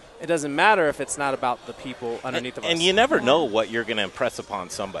way. It doesn't matter if it's not about the people underneath of us. And you never know what you're going to impress upon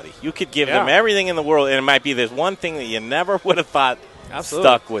somebody. You could give them everything in the world, and it might be this one thing that you never would have thought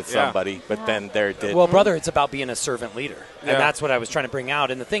stuck with somebody, but then there it did. Well, brother, it's about being a servant leader. Yeah. And that's what I was trying to bring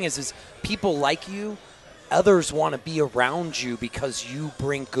out. And the thing is people like you, others want to be around you because you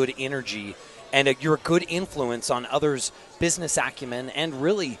bring good energy and you're a good influence on others' business acumen and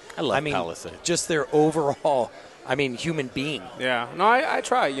really, Palisade. just their overall, human being. Yeah, no, I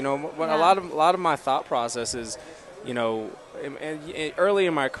try. You know, a lot of my thought process is, you know, early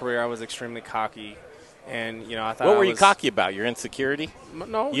in my career, I was extremely cocky, and you know, I thought. What were you cocky about? Your insecurity?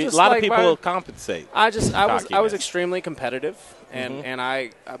 No, a just lot like of people compensate. I was cockiness. extremely competitive,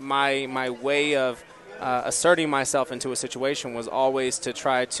 and my way of asserting myself into a situation was always to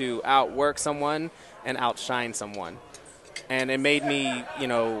try to outwork someone and outshine someone. And it made me, you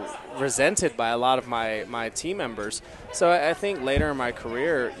know, resented by a lot of my team members. So I think later in my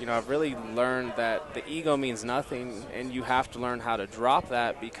career, you know, I've really learned that the ego means nothing, and you have to learn how to drop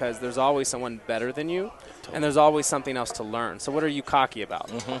that, because there's always someone better than you, and there's always something else to learn. So what are you cocky about?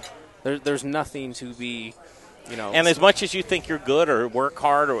 There's nothing to be, you know. And as much as you think you're good or work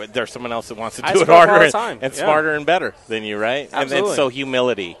hard, or there's someone else that wants to I do it screw up all harder the time. and Yeah. smarter and better than you, right? Absolutely. And then so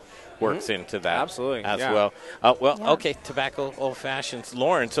humility works into that Absolutely, as yeah. well. Yeah. Okay, tobacco old fashions.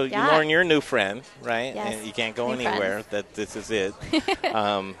 Lauren, so Yeah. Lauren, you're a new friend, right? Yes. And you can't go New anywhere. That this is it.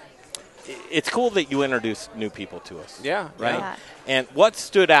 It's cool that you introduce new people to us. Yeah, Right? Yeah. And what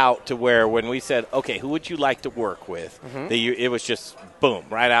stood out to where when we said, okay, who would you like to work with, that it was just, boom,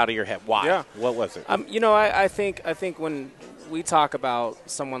 right out of your head. Why? Yeah. What was it? You know, I think when we talk about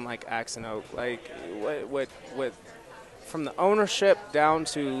someone like Axe and Oak, like what from the ownership down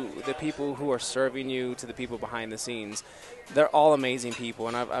to the people who are serving you to the people behind the scenes, they're all amazing people,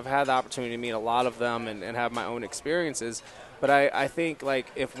 and I've had the opportunity to meet a lot of them and have my own experiences. But I think, like,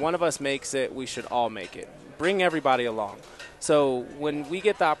 if one of us makes it, we should all make it. Bring everybody along. So when we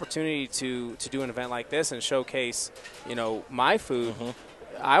get the opportunity to do an event like this and showcase, you know, my food,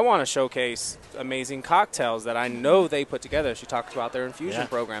 I want to showcase amazing cocktails that I know they put together. She talked about their infusion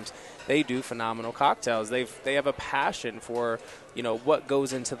programs. They do phenomenal cocktails. They have a passion for, what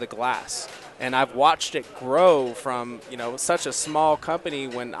goes into the glass. And I've watched it grow from, such a small company.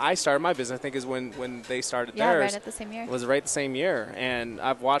 When I started my business, I think is when they started theirs. Right at the same year. It was right the same year. And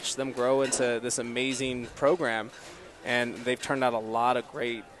I've watched them grow into this amazing program. And they've turned out a lot of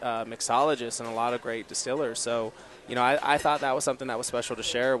great mixologists and a lot of great distillers. So, I thought that was something that was special to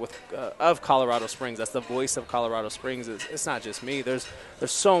share with of Colorado Springs. That's the voice of Colorado Springs. It's not just me. There's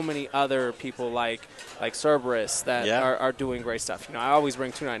so many other people like Cerberus that are doing great stuff. I always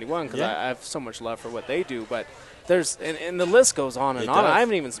bring 291 because I have so much love for what they do. But there's and the list goes on and on.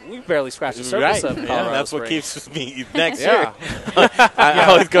 We've barely scratched the surface of Colorado that's Springs. what keeps me next year. I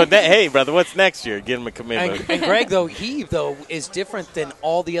always go, hey, brother, what's next year? Give him a commitment. And Greg, though, is different than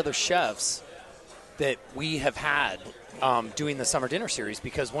all the other chefs that we have had doing the summer dinner series,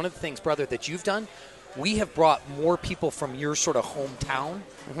 because one of the things, brother, that you've done, we have brought more people from your sort of hometown,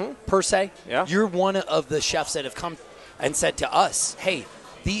 per se. Yeah. You're one of the chefs that have come and said to us, hey,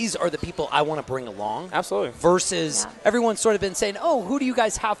 these are the people I want to bring along. Absolutely. Versus everyone's sort of been saying, oh, who do you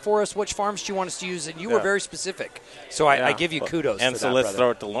guys have for us? Which farms do you want us to use? And you were very specific. So I give you kudos and for so that, let's brother. throw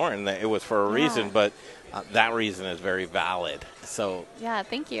it to Lauren. It was for a reason, but that reason is very valid. So Yeah,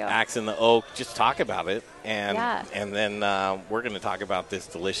 thank you. Axe in the Oak, just talk about it, and Yeah. and then we're going to talk about this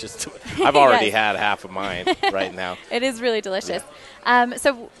delicious. I've already Yes. had half of mine right now. It is really delicious.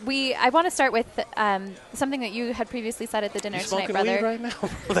 So I want to start with something that you had previously said at the dinner You tonight, smoking brother. weed right now?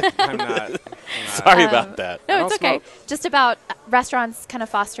 I'm not. Sorry about that. No, it's okay. Just about restaurants kind of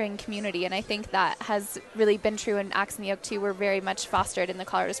fostering community, and I think that has really been true in Axe in the Oak too. We're very much fostered in the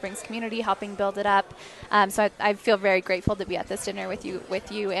Colorado Springs community, helping build it up. So I feel very grateful to be at this dinner with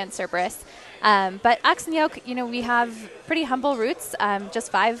you and Cerberus. But Axe in the Oak, we have pretty humble roots.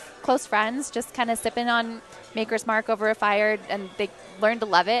 Just 5 close friends, just kind of sipping on Maker's Mark over a fire, and they learned to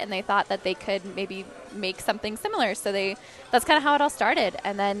love it, and they thought that they could maybe make something similar. So that's kind of how it all started.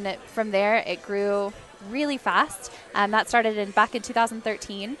 And then from there, it grew really fast. That started back in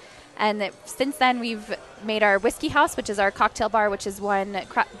 2013. And since then, we've made our Whiskey House, which is our cocktail bar, which is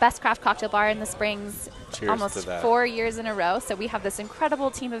best craft cocktail bar in the Springs. Cheers almost to that. 4 years in a row. So we have this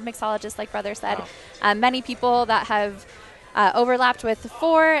incredible team of mixologists, like Brother said. Many people that have overlapped with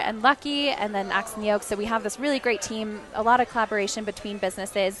Four and Lucky and then Axe in the Oak. So we have this really great team, a lot of collaboration between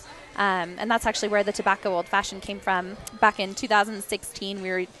businesses. And that's actually where the tobacco old fashioned came from. Back in 2016, we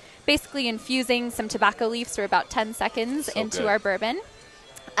were basically infusing some tobacco leaves for about 10 seconds into our bourbon.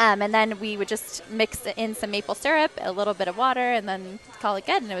 And then we would just mix in some maple syrup, a little bit of water, and then call it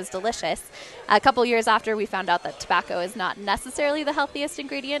good, and it was delicious. A couple years after, we found out that tobacco is not necessarily the healthiest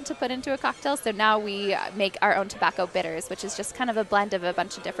ingredient to put into a cocktail, so now we make our own tobacco bitters, which is just kind of a blend of a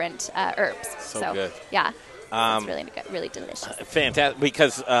bunch of different herbs. So good. Yeah. It's really good, really delicious. Fantastic,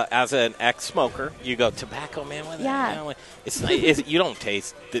 because as an ex-smoker, you go, tobacco, man. What you don't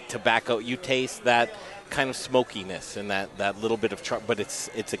taste the tobacco. You taste that kind of smokiness and that little bit of char, but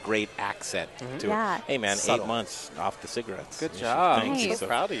it's a great accent to it. Hey, man, Subtle. 8 months off the cigarettes. Good job. Thank you. I'm so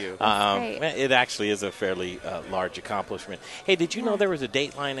proud of you. Man, it actually is a fairly large accomplishment. Hey, did you know there was a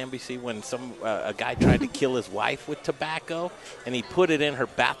Dateline NBC when a guy tried to kill his wife with tobacco, and he put it in her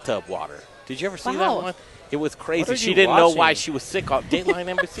bathtub water? Did you ever see that one? It was crazy. She didn't know why she was sick.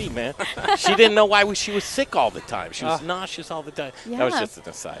 Dateline NBC, man. She didn't know why she was sick all the time. She was nauseous all the time. Yeah. That was just an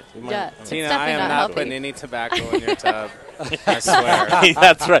aside. Tina, I am not putting any tobacco in your tub. I swear.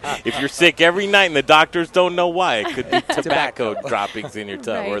 That's right. If you're sick every night and the doctors don't know why, it could be tobacco droppings in your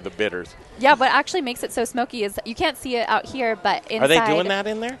tub or the bitters. Yeah, what actually makes it so smoky is you can't see it out here, but inside. Are they doing that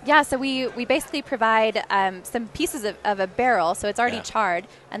in there? Yeah, so we basically provide some pieces of a barrel, so it's already charred,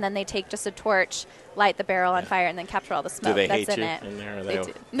 and then they take just a torch, light the barrel on fire, and then capture all the smoke do they that's hate in you it. in there? Or They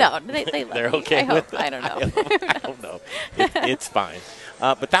do. No, they love They're me. okay I with hope. it. I don't know. I don't know. It's fine.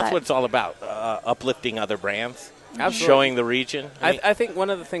 But that's what it's all about, uplifting other brands. Absolutely. Showing the region. I think one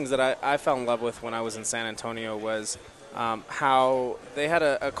of the things that I fell in love with when I was in San Antonio was how they had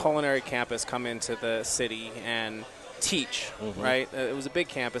a culinary campus come into the city and teach, right? It was a big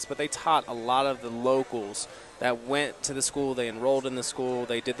campus, but they taught a lot of the locals that went to the school. They enrolled in the school.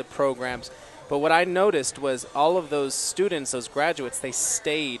 They did the programs. But what I noticed was all of those students, those graduates, they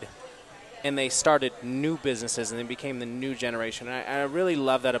stayed and they started new businesses, and they became the new generation. And I really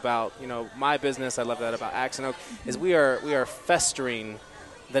love that about my business. I love that about Axe and Oak, is we are festering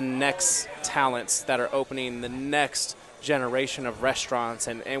the next talents that are opening the next generation of restaurants,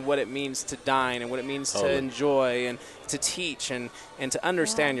 and what it means to dine, and what it means to enjoy, and to teach, and to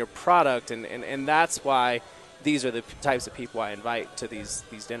understand your product, and that's why these are the types of people I invite to these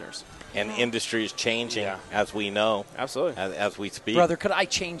dinners. And industry is changing, as we know. Absolutely. As we speak. Brother, could I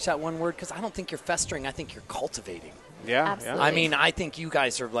change that one word? Because I don't think you're festering. I think you're cultivating. Yeah. Absolutely. I mean, I think you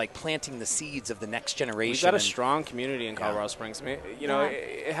guys are like planting the seeds of the next generation. We've got a strong community in Colorado Springs. I mean, you know,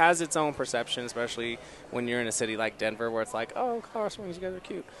 it has its own perception, especially when you're in a city like Denver, where it's like, oh, Colorado Springs, you guys are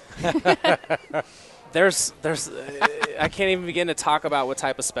cute. There's I can't even begin to talk about what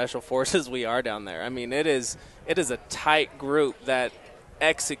type of special forces we are down there. I mean, it is a tight group that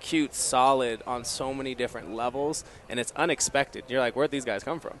executes solid on so many different levels, and it's unexpected. You're like, where'd these guys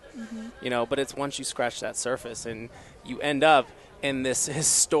come from? You know, but it's once you scratch that surface and you end up in this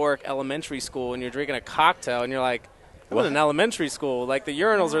historic elementary school and you're drinking a cocktail and you're like, I'm in an elementary school. Like, the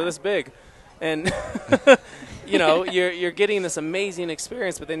urinals are this big. And, you know, you're getting this amazing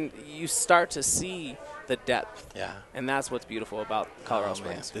experience, but then you start to see the depth. Yeah. And that's what's beautiful about Colorado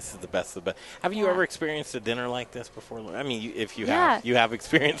Springs. Man, this is the best of the best. Have you ever experienced a dinner like this before? I mean, if you Yeah. have, you have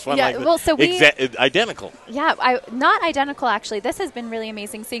experienced one Yeah, like this. well, so we- identical. Yeah, not identical actually. This has been really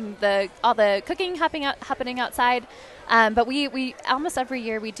amazing seeing all the cooking happening outside. But we almost every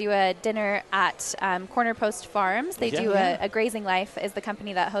year we do a dinner at Corner Post Farms. They do a Grazing Life is the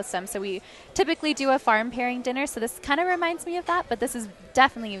company that hosts them. So we typically do a farm pairing dinner. So this kind of reminds me of that, but this is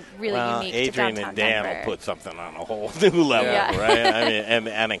definitely really unique Adrian to downtown and Dan Denver. will put something on a whole new level, right? I mean,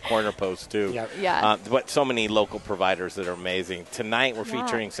 and in Corner Post too. Yeah. But so many local providers that are amazing. Tonight we're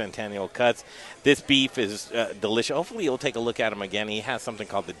featuring Centennial Cuts. This beef is delicious. Hopefully you'll take a look at him again. He has something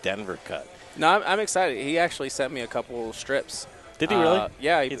called the Denver Cut. No, I'm excited. He actually sent me a couple strips. Did he really?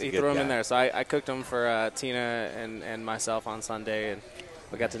 Yeah, he good threw them guy. in there. So I cooked them for Tina and myself on Sunday, and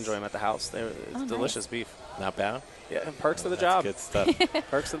we got to enjoy them at the house. It's delicious beef. Not bad. Yeah, perks of the job. Good stuff.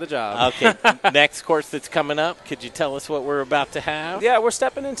 Perks of the job. Okay, next course that's coming up. Could you tell us what we're about to have? Yeah, we're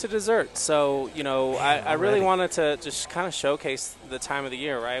stepping into dessert. So, you know, I really wanted to just kind of showcase the time of the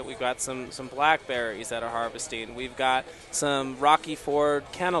year, right? We've got some blackberries that are harvesting. We've got some Rocky Ford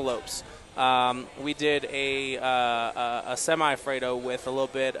cantaloupes. We did a semi-Fredo with a little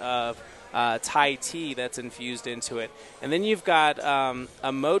bit of Thai tea that's infused into it. And then you've got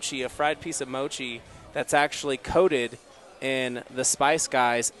a mochi, a fried piece of mochi that's actually coated in the Spice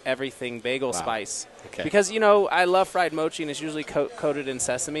Guys Everything Bagel Spice. Okay. Because, you know, I love fried mochi, and it's usually coated in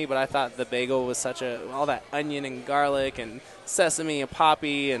sesame, but I thought the bagel was all that onion and garlic and sesame and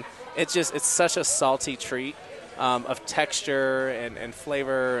poppy, and it's such a salty treat of texture and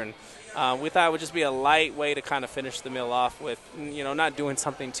flavor, and we thought it would just be a light way to kind of finish the meal off with, you know, not doing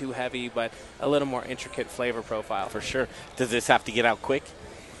something too heavy, but a little more intricate flavor profile. For sure. Does this have to get out quick?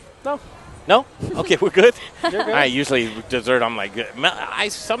 No. No? Okay, we're good. You're good. All right, usually dessert, I'm like,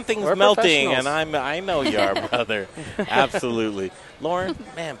 something's We're melting, and professionals. I know you are, brother. Absolutely. Lauren,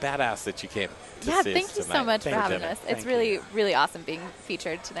 man, badass that you came to see us thank you so tonight. much for having dinner. us. It's really, really awesome being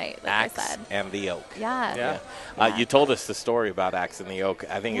featured tonight, like Axe I said. and the Oak. Yeah. You told us the story about Axe and the Oak.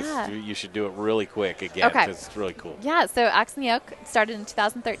 I think you should do it really quick again Okay. because it's really cool. Yeah, so Axe and the Oak started in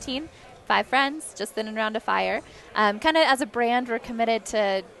 2013. 5 friends, just sitting around a fire. Kind of as a brand, we're committed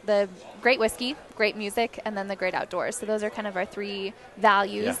to the great whiskey, great music, and then the great outdoors. So those are kind of our 3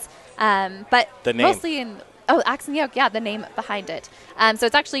 values. But The name. mostly in Axe and the Oak, the name behind it. So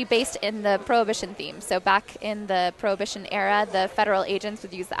it's actually based in the Prohibition theme. So back in the Prohibition era, the federal agents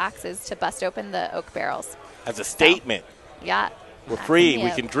would use the axes to bust open the oak barrels. As a statement. Yeah. We're Axe free. and the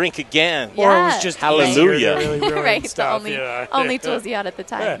We Oak. can drink again. Yeah. Or it was just hallelujah. Right, the only tools you had at the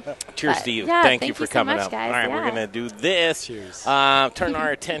time. Cheers But, to you. yeah, Thank you for so coming much, up. guys. All right, we're Yeah. going to do this. Cheers. Turn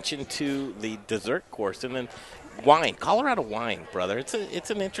our attention to the dessert course, and then wine. Colorado wine, brother. It's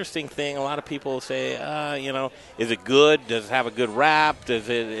an interesting thing. A lot of people say, you know, is it good? Does it have a good rap? Is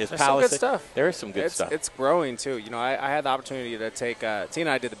There's some Palisade? good stuff. There is some good stuff. It's growing, too. You know, I had the opportunity to take Tina and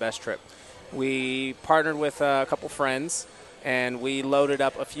I did the best trip. We partnered with a couple friends, and we loaded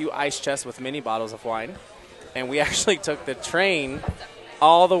up a few ice chests with mini bottles of wine. And we actually took the train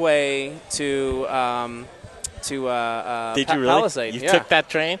all the way to Did you really? Palisade. You Yeah. took that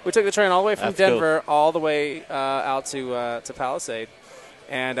train? We took the train all the way from That's cool. Denver all the way out to Palisade.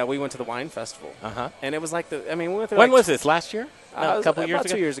 And we went to the wine festival. And it was like we went there. When was this? Last year? It No, a was couple years about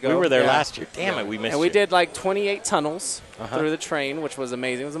ago? 2 years ago. We were there Yeah. last year. Damn it, we missed And we you. did like 28 tunnels Uh-huh. through the train, which was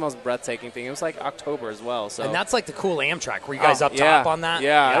amazing. It was the most breathtaking thing. It was like October as well. So And that's like the cool Amtrak. Were you guys up top on that?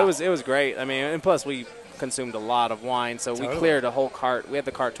 Yeah, it was great. I mean, and plus we consumed a lot of wine, so we cleared a whole cart. We had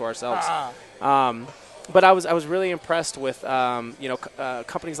the cart to ourselves. But I was really impressed with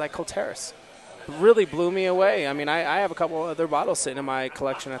companies like Coteris, really blew me away. I mean, I have a couple other bottles sitting in my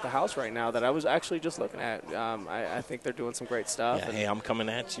collection at the house right now that I was actually just looking at. I think they're doing some great stuff. Yeah, hey, I'm coming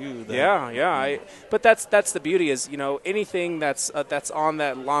at you. Then. Yeah. But that's the beauty is, anything that's on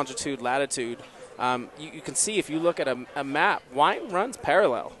that longitude, latitude, you can see if you look at a map, wine runs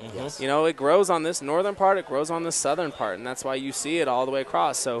parallel. Yes. It grows on this northern part, it grows on this southern part, and that's why you see it all the way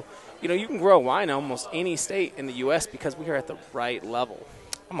across. So, you can grow wine in almost any state in the U.S. because we are at the right level.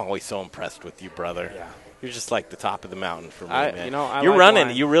 I'm always so impressed with you, brother. Yeah. You're just like the top of the mountain for me, man. You're running.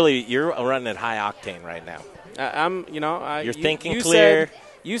 Wine. You're running at high octane right now. You're thinking clear.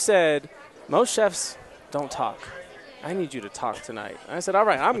 You said most chefs don't talk. I need you to talk tonight. I said, all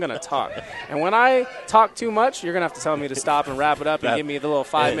right, I'm going to talk. And when I talk too much, you're going to have to tell me to stop and wrap it up and give me the little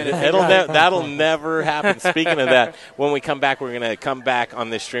 5-minute thing. That'll never happen. Speaking of that, when we come back, we're going to come back on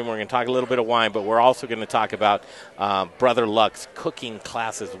this stream. We're going to talk a little bit of wine, but we're also going to talk about Brother Luck's cooking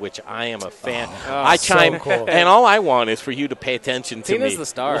classes, which I am a fan. I chime, cool. And all I want is for you to pay attention to me. Tina's the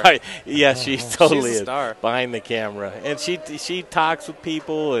star. Right. Yeah, she totally She's the is star. behind the camera. And she talks with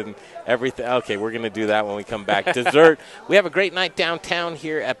people and everything. Okay, we're going to do that when we come back. Dessert. We have a great night downtown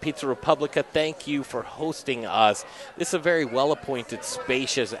here at Pizza Republica. Thank you for hosting us. This is a very well-appointed,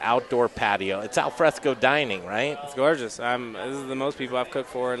 spacious outdoor patio. It's al fresco dining, right? It's gorgeous. This is the most people I've cooked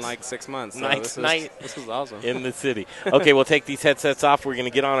for in like 6 months. So this is awesome. In the city. Okay, we'll take these headsets off. We're going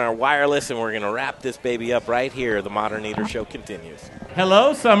to get on our wireless, and we're going to wrap this baby up right here. The Modern Eater Show continues.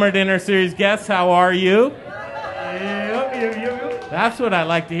 Hello, Summer Dinner Series guests. How are you? That's what I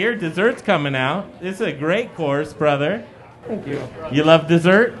like to hear. Dessert's coming out. This is a great course, brother. Thank you. You love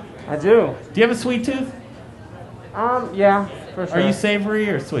dessert? I do. Do you have a sweet tooth? Yeah, for sure. Are you savory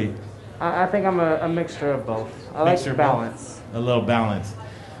or sweet? I think I'm a mixture of both. I like balance. A little balance.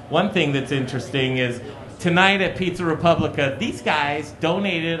 One thing that's interesting is tonight at Pizza Republica, these guys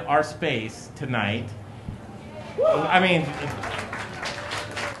donated our space tonight. I mean,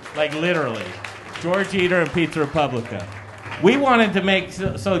 like literally. George Eater and Pizza Republica. We wanted to make,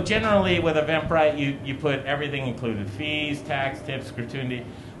 so generally with Eventbrite, you put everything included, fees, tax, tips, gratuity.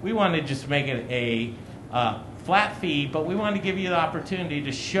 We wanted to just make it a flat fee, but we wanted to give you the opportunity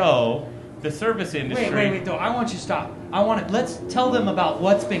to show the service industry. Wait, though. I want you to stop. Let's tell them about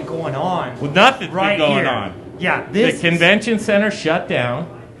what's been going on. Well, nothing's right been going here. on. Yeah, the convention center shut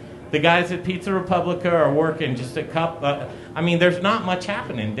down. The guys at Pizza Republica are working just a couple. There's not much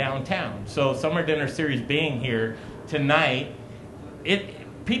happening downtown. So Summer Dinner Series being here tonight,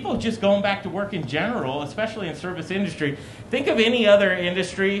 people just going back to work in general, especially in service industry. Think of any other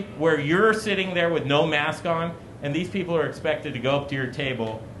industry where you're sitting there with no mask on, and these people are expected to go up to your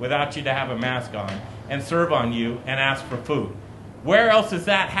table without you to have a mask on and serve on you and ask for food. Where else is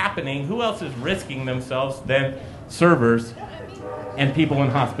that happening? Who else is risking themselves than servers and people in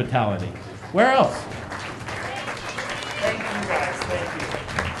hospitality? Where else? Thank you, guys. Thank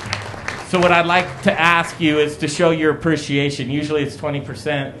you. So what I'd like to ask you is to show your appreciation. Usually it's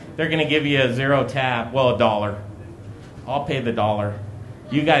 20%. They're going to give you a zero tab. Well, $1. I'll pay the $1.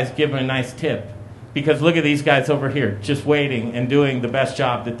 You guys give them a nice tip. Because look at these guys over here, just waiting and doing the best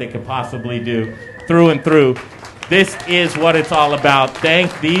job that they could possibly do through and through. This is what it's all about.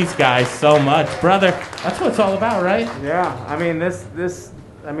 Thank these guys so much. Brother, that's what it's all about, right? Yeah,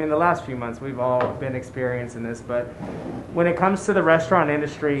 the last few months we've all been experiencing this, but when it comes to the restaurant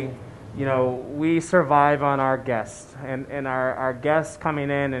industry, we survive on our guests and our guests coming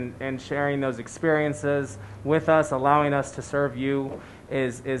in and sharing those experiences with us, allowing us to serve you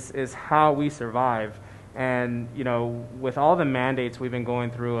is how we survive. And, with all the mandates we've been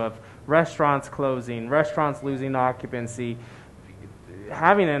going through of restaurants closing, restaurants losing occupancy,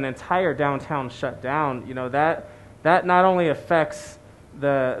 having an entire downtown shut down, that not only affects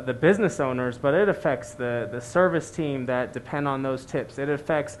the business owners, but it affects the service team that depend on those tips. It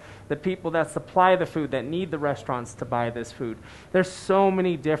affects the people that supply the food, that need the restaurants to buy this food. There's so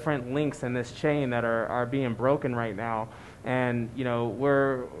many different links in this chain that are being broken right now. And,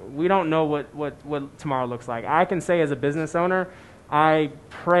 we don't know what tomorrow looks like. I can say as a business owner, I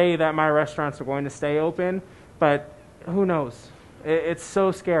pray that my restaurants are going to stay open, but who knows? It's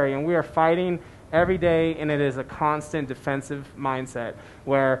so scary, and we are fighting every day, and it is a constant defensive mindset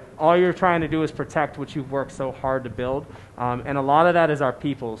where all you're trying to do is protect what you've worked so hard to build, and a lot of that is our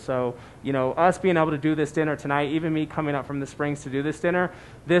people. So, us being able to do this dinner tonight, even me coming up from the Springs to do this dinner,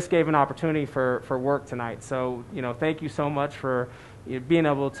 this gave an opportunity for work tonight. So, thank you so much for being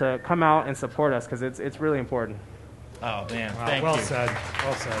able to come out and support us, because it's really important. Oh, man. Wow, Thank well you. said.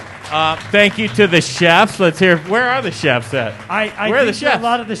 Well said. Thank you to the chefs. Let's hear. Where are the chefs at? I Where are the think that chefs? a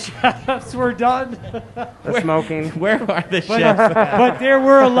lot of the chefs were done. Smoking. Where are the But, chefs at? but there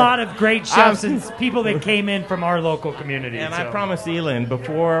were a lot of great chefs and people that came in from our local community. And so. I promised Elin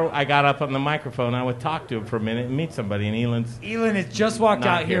before I got up on the microphone, I would talk to him for a minute and meet somebody. And Elin has just walked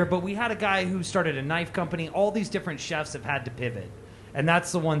not out here, but we had a guy who started a knife company. All these different chefs have had to pivot. And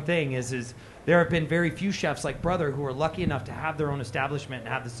that's the one thing is there have been very few chefs like Brother who are lucky enough to have their own establishment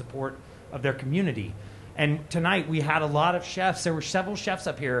and have the support of their community. And tonight we had a lot of chefs. There were several chefs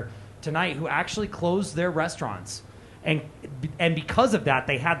up here tonight who actually closed their restaurants. And because of that,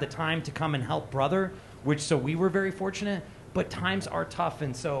 they had the time to come and help Brother, so we were very fortunate. But times are tough.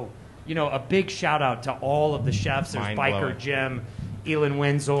 And so, a big shout out to all of the chefs. There's Mind-blowing. Biker Jim, Elin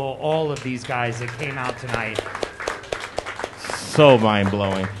Wenzel, all of these guys that came out tonight. So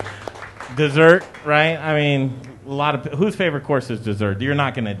mind-blowing. Dessert, right? I mean, a lot of whose favorite course is dessert? You're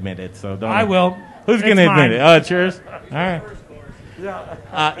not going to admit it, so don't. I will. Who's going to admit mine. it? Oh, it's yours. All right.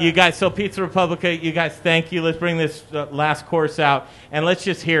 Yeah. You guys, so Pizza Republica, you guys, thank you. Let's bring this last course out, and let's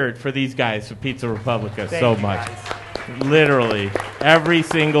just hear it for these guys for Pizza Republica so much. Literally, every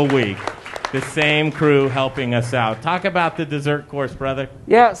single week, the same crew helping us out. Talk about the dessert course, brother.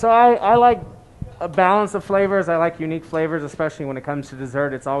 Yeah, so I like a balance of flavors. I like unique flavors, especially when it comes to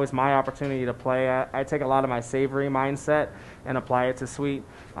dessert. It's always my opportunity to play. I take a lot of my savory mindset and apply it to sweet.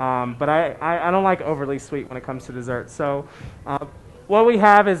 But I don't like overly sweet when it comes to dessert. So what we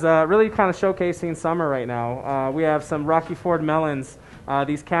have is really kind of showcasing summer right now. We have some Rocky Ford melons.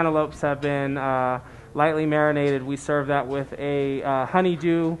 These cantaloupes have been lightly marinated. We serve that with a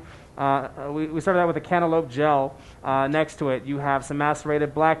honeydew. We serve that with a cantaloupe gel next to it. You have some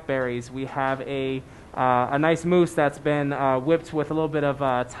macerated blackberries. We have a nice mousse that's been whipped with a little bit of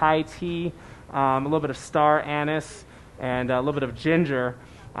Thai tea, a little bit of star anise, and a little bit of ginger.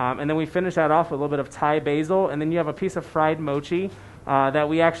 And then we finish that off with a little bit of Thai basil. And then you have a piece of fried mochi that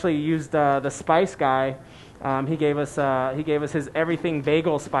we actually used the spice guy. He gave us his everything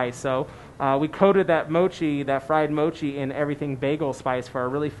bagel spice. So we coated that fried mochi in everything bagel spice for a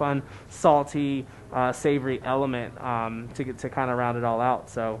really fun, salty, savory element to kind of round it all out.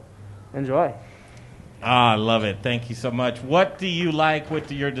 So enjoy. I love it. Thank you so much. What do you like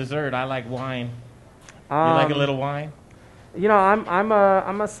with your dessert? I like wine. You like a little wine? I'm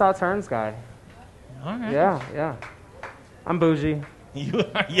a Sauternes guy. All right. Yeah. I'm bougie. You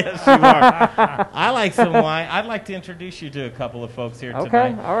are, yes, you are. I like some wine. I'd like to introduce you to a couple of folks here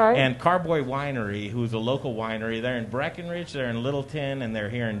tonight. Okay, all right. And Carboy Winery, who's a local winery. They're in Breckenridge, they're in Littleton, and they're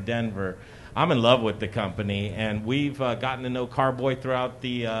here in Denver. I'm in love with the company, and we've gotten to know Carboy throughout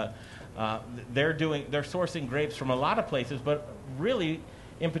the. They're sourcing grapes from a lot of places, but really,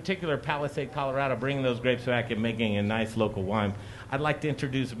 in particular, Palisade, Colorado, bringing those grapes back and making a nice local wine. I'd like to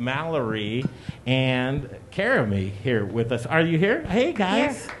introduce Mallory and Karami here with us. Are you here? Hey,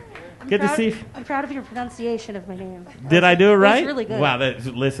 guys. Good to see you. I'm proud of your pronunciation of my name. Did I do it right? It was really good. Wow,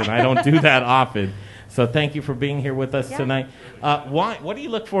 listen, I don't do that often. So thank you for being here with us tonight. Wine. What do you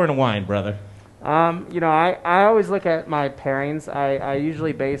look for in a wine, brother? I always look at my pairings. I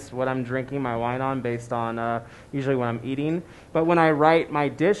usually base what I'm drinking my wine on based on usually what I'm eating. But when I write my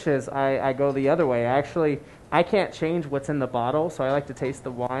dishes, I go the other way. I can't change what's in the bottle, so I like to taste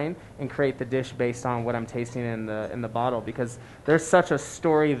the wine and create the dish based on what I'm tasting in the bottle, because there's such a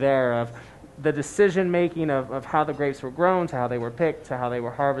story there of the decision making of how the grapes were grown, to how they were picked, to how they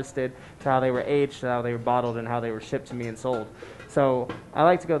were harvested, to how they were aged, to how they were bottled, and how they were shipped to me and sold. So I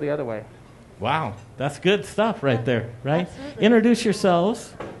like to go the other way. Wow, that's good stuff right there, right? Absolutely. Introduce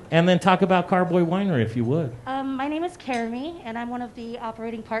yourselves, and then talk about Carboy Winery, if you would. My name is Karami, and I'm one of the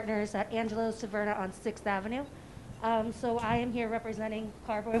operating partners at Angelo's Taverna on 6th Avenue. So I am here representing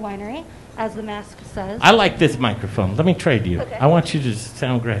Carboy Winery, as the mask says. I like this microphone. Let me trade you. Okay. I want you to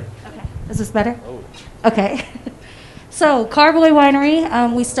sound great. Okay. Is this better? Oh. Okay. So Carboy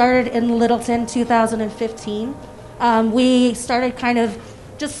Winery, we started in Littleton 2015. We started kind of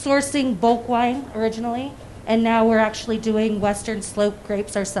just sourcing bulk wine originally, and now we're actually doing Western Slope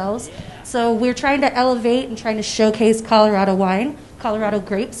grapes ourselves. So we're trying to elevate and trying to showcase Colorado wine, Colorado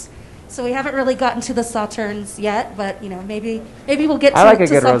grapes. So we haven't really gotten to the Sauternes yet, but maybe we'll get to a good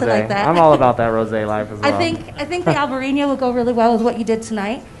something rosé. like that. I'm all about that rosé life as well. I think the Albarino will go really well with what you did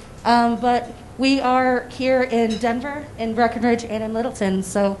tonight. But we are here in Denver, in Breckenridge, and in Littleton,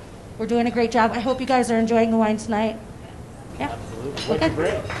 so we're doing a great job. I hope you guys are enjoying the wine tonight. Yeah. Absolutely.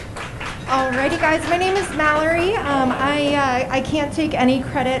 Okay. Alrighty, guys. My name is Mallory. I can't take any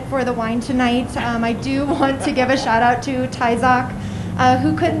credit for the wine tonight. I do want to give a shout out to Tyzak,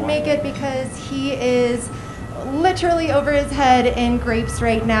 who couldn't make it because he is literally over his head in grapes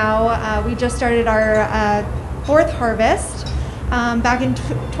right now. We just started our fourth harvest. Back in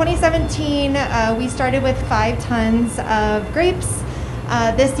 2017, we started with 5 tons of grapes.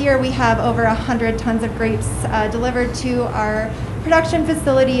 This year we have over 100 tons of grapes delivered to our production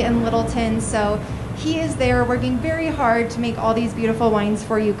facility in Littleton. So he is there working very hard to make all these beautiful wines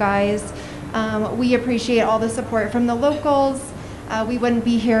for you guys. We appreciate all the support from the locals. We wouldn't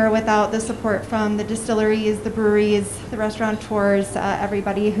be here without the support from the distilleries, the breweries, the restaurateurs,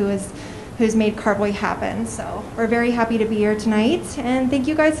 everybody who's made Carboy happen. So we're very happy to be here tonight, and thank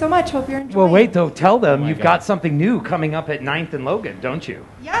you guys so much. Hope you're enjoying. Well, wait, though. Tell them you've got something new coming up at 9th and Logan, don't you?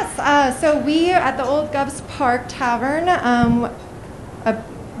 Yes. So we at the Old Govs Park Tavern,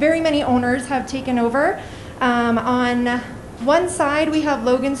 very many owners have taken over. On one side, we have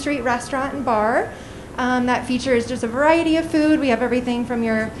Logan Street Restaurant and Bar. That features just a variety of food. We have everything from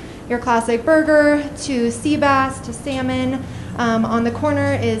your classic burger to sea bass to salmon. On the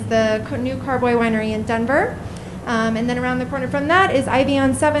corner is the new Carboy Winery in Denver. And then around the corner from that is Ivy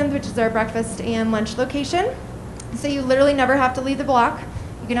on 7th, which is our breakfast and lunch location. So you literally never have to leave the block.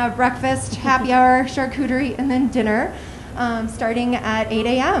 You can have breakfast, happy hour, charcuterie, and then dinner starting at 8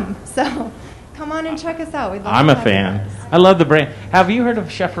 a.m. So come on and check us out. We'd love I'm to a have you fan. guys. I love the brand. Have you heard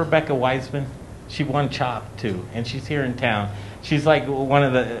of Chef Rebecca Wiseman? She won CHOP too, and she's here in town. She's like one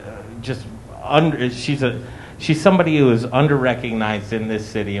of the she's somebody who is under-recognized in this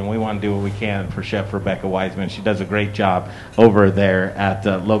city, and we want to do what we can for Chef Rebecca Wiseman. She does a great job over there at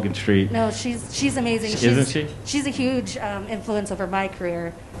Logan Street. No, she's amazing. Isn't she? She's a huge influence over my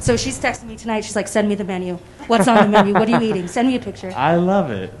career. So she's texting me tonight. She's like, send me the menu. What's on the menu? What are you eating? Send me a picture. I love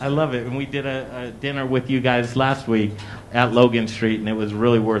it. I love it. And we did a dinner with you guys last week at Logan Street, and it was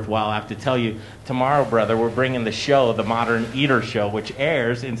really worthwhile. I have to tell you, tomorrow, brother, we're bringing the show, the Modern Eater Show, which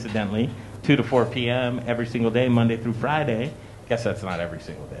airs, incidentally, 2 to 4 p.m. every single day, Monday through Friday. Guess that's not every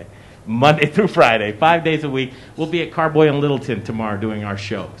single day. Monday through Friday, 5 days a week. We'll be at Carboy in Littleton tomorrow doing our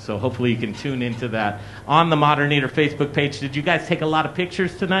show. So hopefully you can tune into that on the Modern Eater Facebook page. Did you guys take a lot of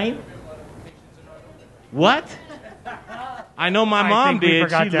pictures tonight? What? I know my mom did.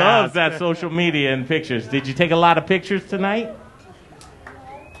 She loves that social media and pictures. Did you take a lot of pictures tonight?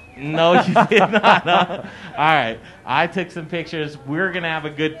 No, you did not. Huh? All right. I took some pictures. We're going to have a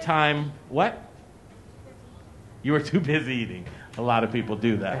good time. What? You were too busy eating. A lot of people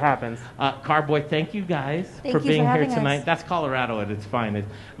do that. It happens. Carboy, thank you guys Thank for you being for here having tonight. us. That's Colorado at its finest.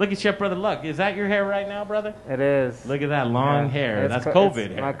 Look at Chef Brother Luck. Is that your hair right now, brother? It is. Look at that long hair. It's That's it's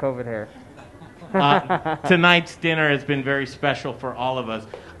COVID hair. My COVID hair. Tonight's dinner has been very special for all of us.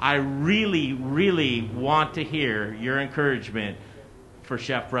 I really, really want to hear your encouragement for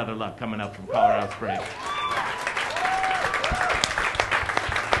Chef Brother Luck coming up from Colorado Springs.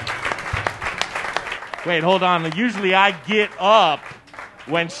 Wait, hold on. Usually I get up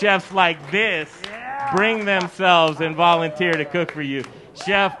when chefs like this bring themselves and volunteer to cook for you.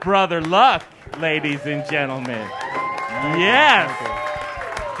 Chef Brother Luck, ladies and gentlemen. Yes.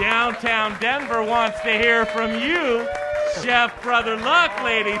 Downtown Denver wants to hear from you, Chef Brother Luck,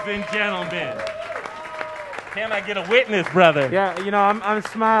 ladies and gentlemen. Can I get a witness, brother? Yeah, you know, I'm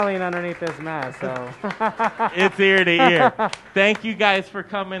smiling underneath this mask, so. It's ear to ear. Thank you guys for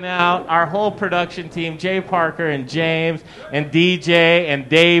coming out. Our whole production team, Jay Parker and James and DJ and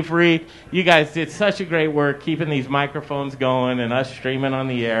Dave Reed, you guys did such a great work keeping these microphones going and us streaming on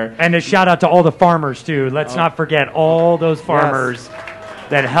the air. And a shout out to all the farmers, too. Let's not forget all those farmers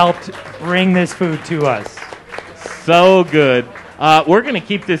that helped bring this food to us. So good. We're going to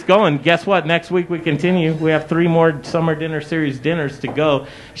keep this going. Guess what? Next week we continue. We have 3 more Summer Dinner Series dinners to go.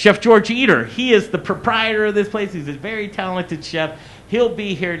 Chef George Eater, he is the proprietor of this place. He's a very talented chef. He'll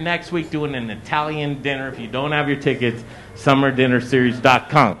be here next week doing an Italian dinner. If you don't have your tickets,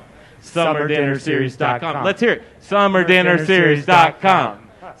 summerdinnerseries.com. Summerdinnerseries.com. Let's hear it. Summerdinnerseries.com.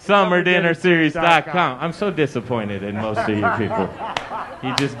 Summerdinnerseries.com. I'm so disappointed in most of you people.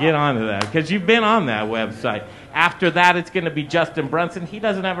 You just get onto that because you've been on that website. After that, it's going to be Justin Brunson. He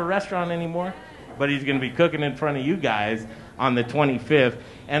doesn't have a restaurant anymore, but he's going to be cooking in front of you guys on the 25th.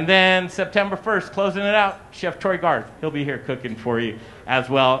 And then September 1st, closing it out, Chef Troy Garth. He'll be here cooking for you as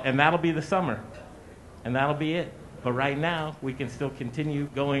well, and that'll be the summer. And that'll be it. But right now, we can still continue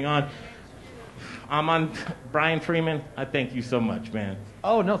going on. I'm on Brian Freeman. I thank you so much, man.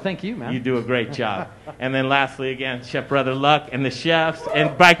 Oh, no, thank you, man. You do a great job. And then lastly, again, Chef Brother Luck and the chefs and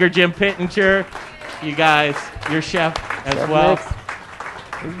Biker Jim Pittenger. You guys, your chef as well.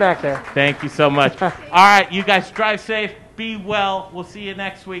 He's back there. Thank you so much. All right, you guys drive safe. Be well. We'll see you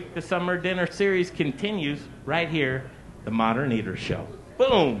next week. The Summer Dinner Series continues right here, The Modern Eater Show.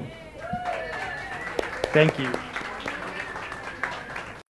 Boom. Thank you.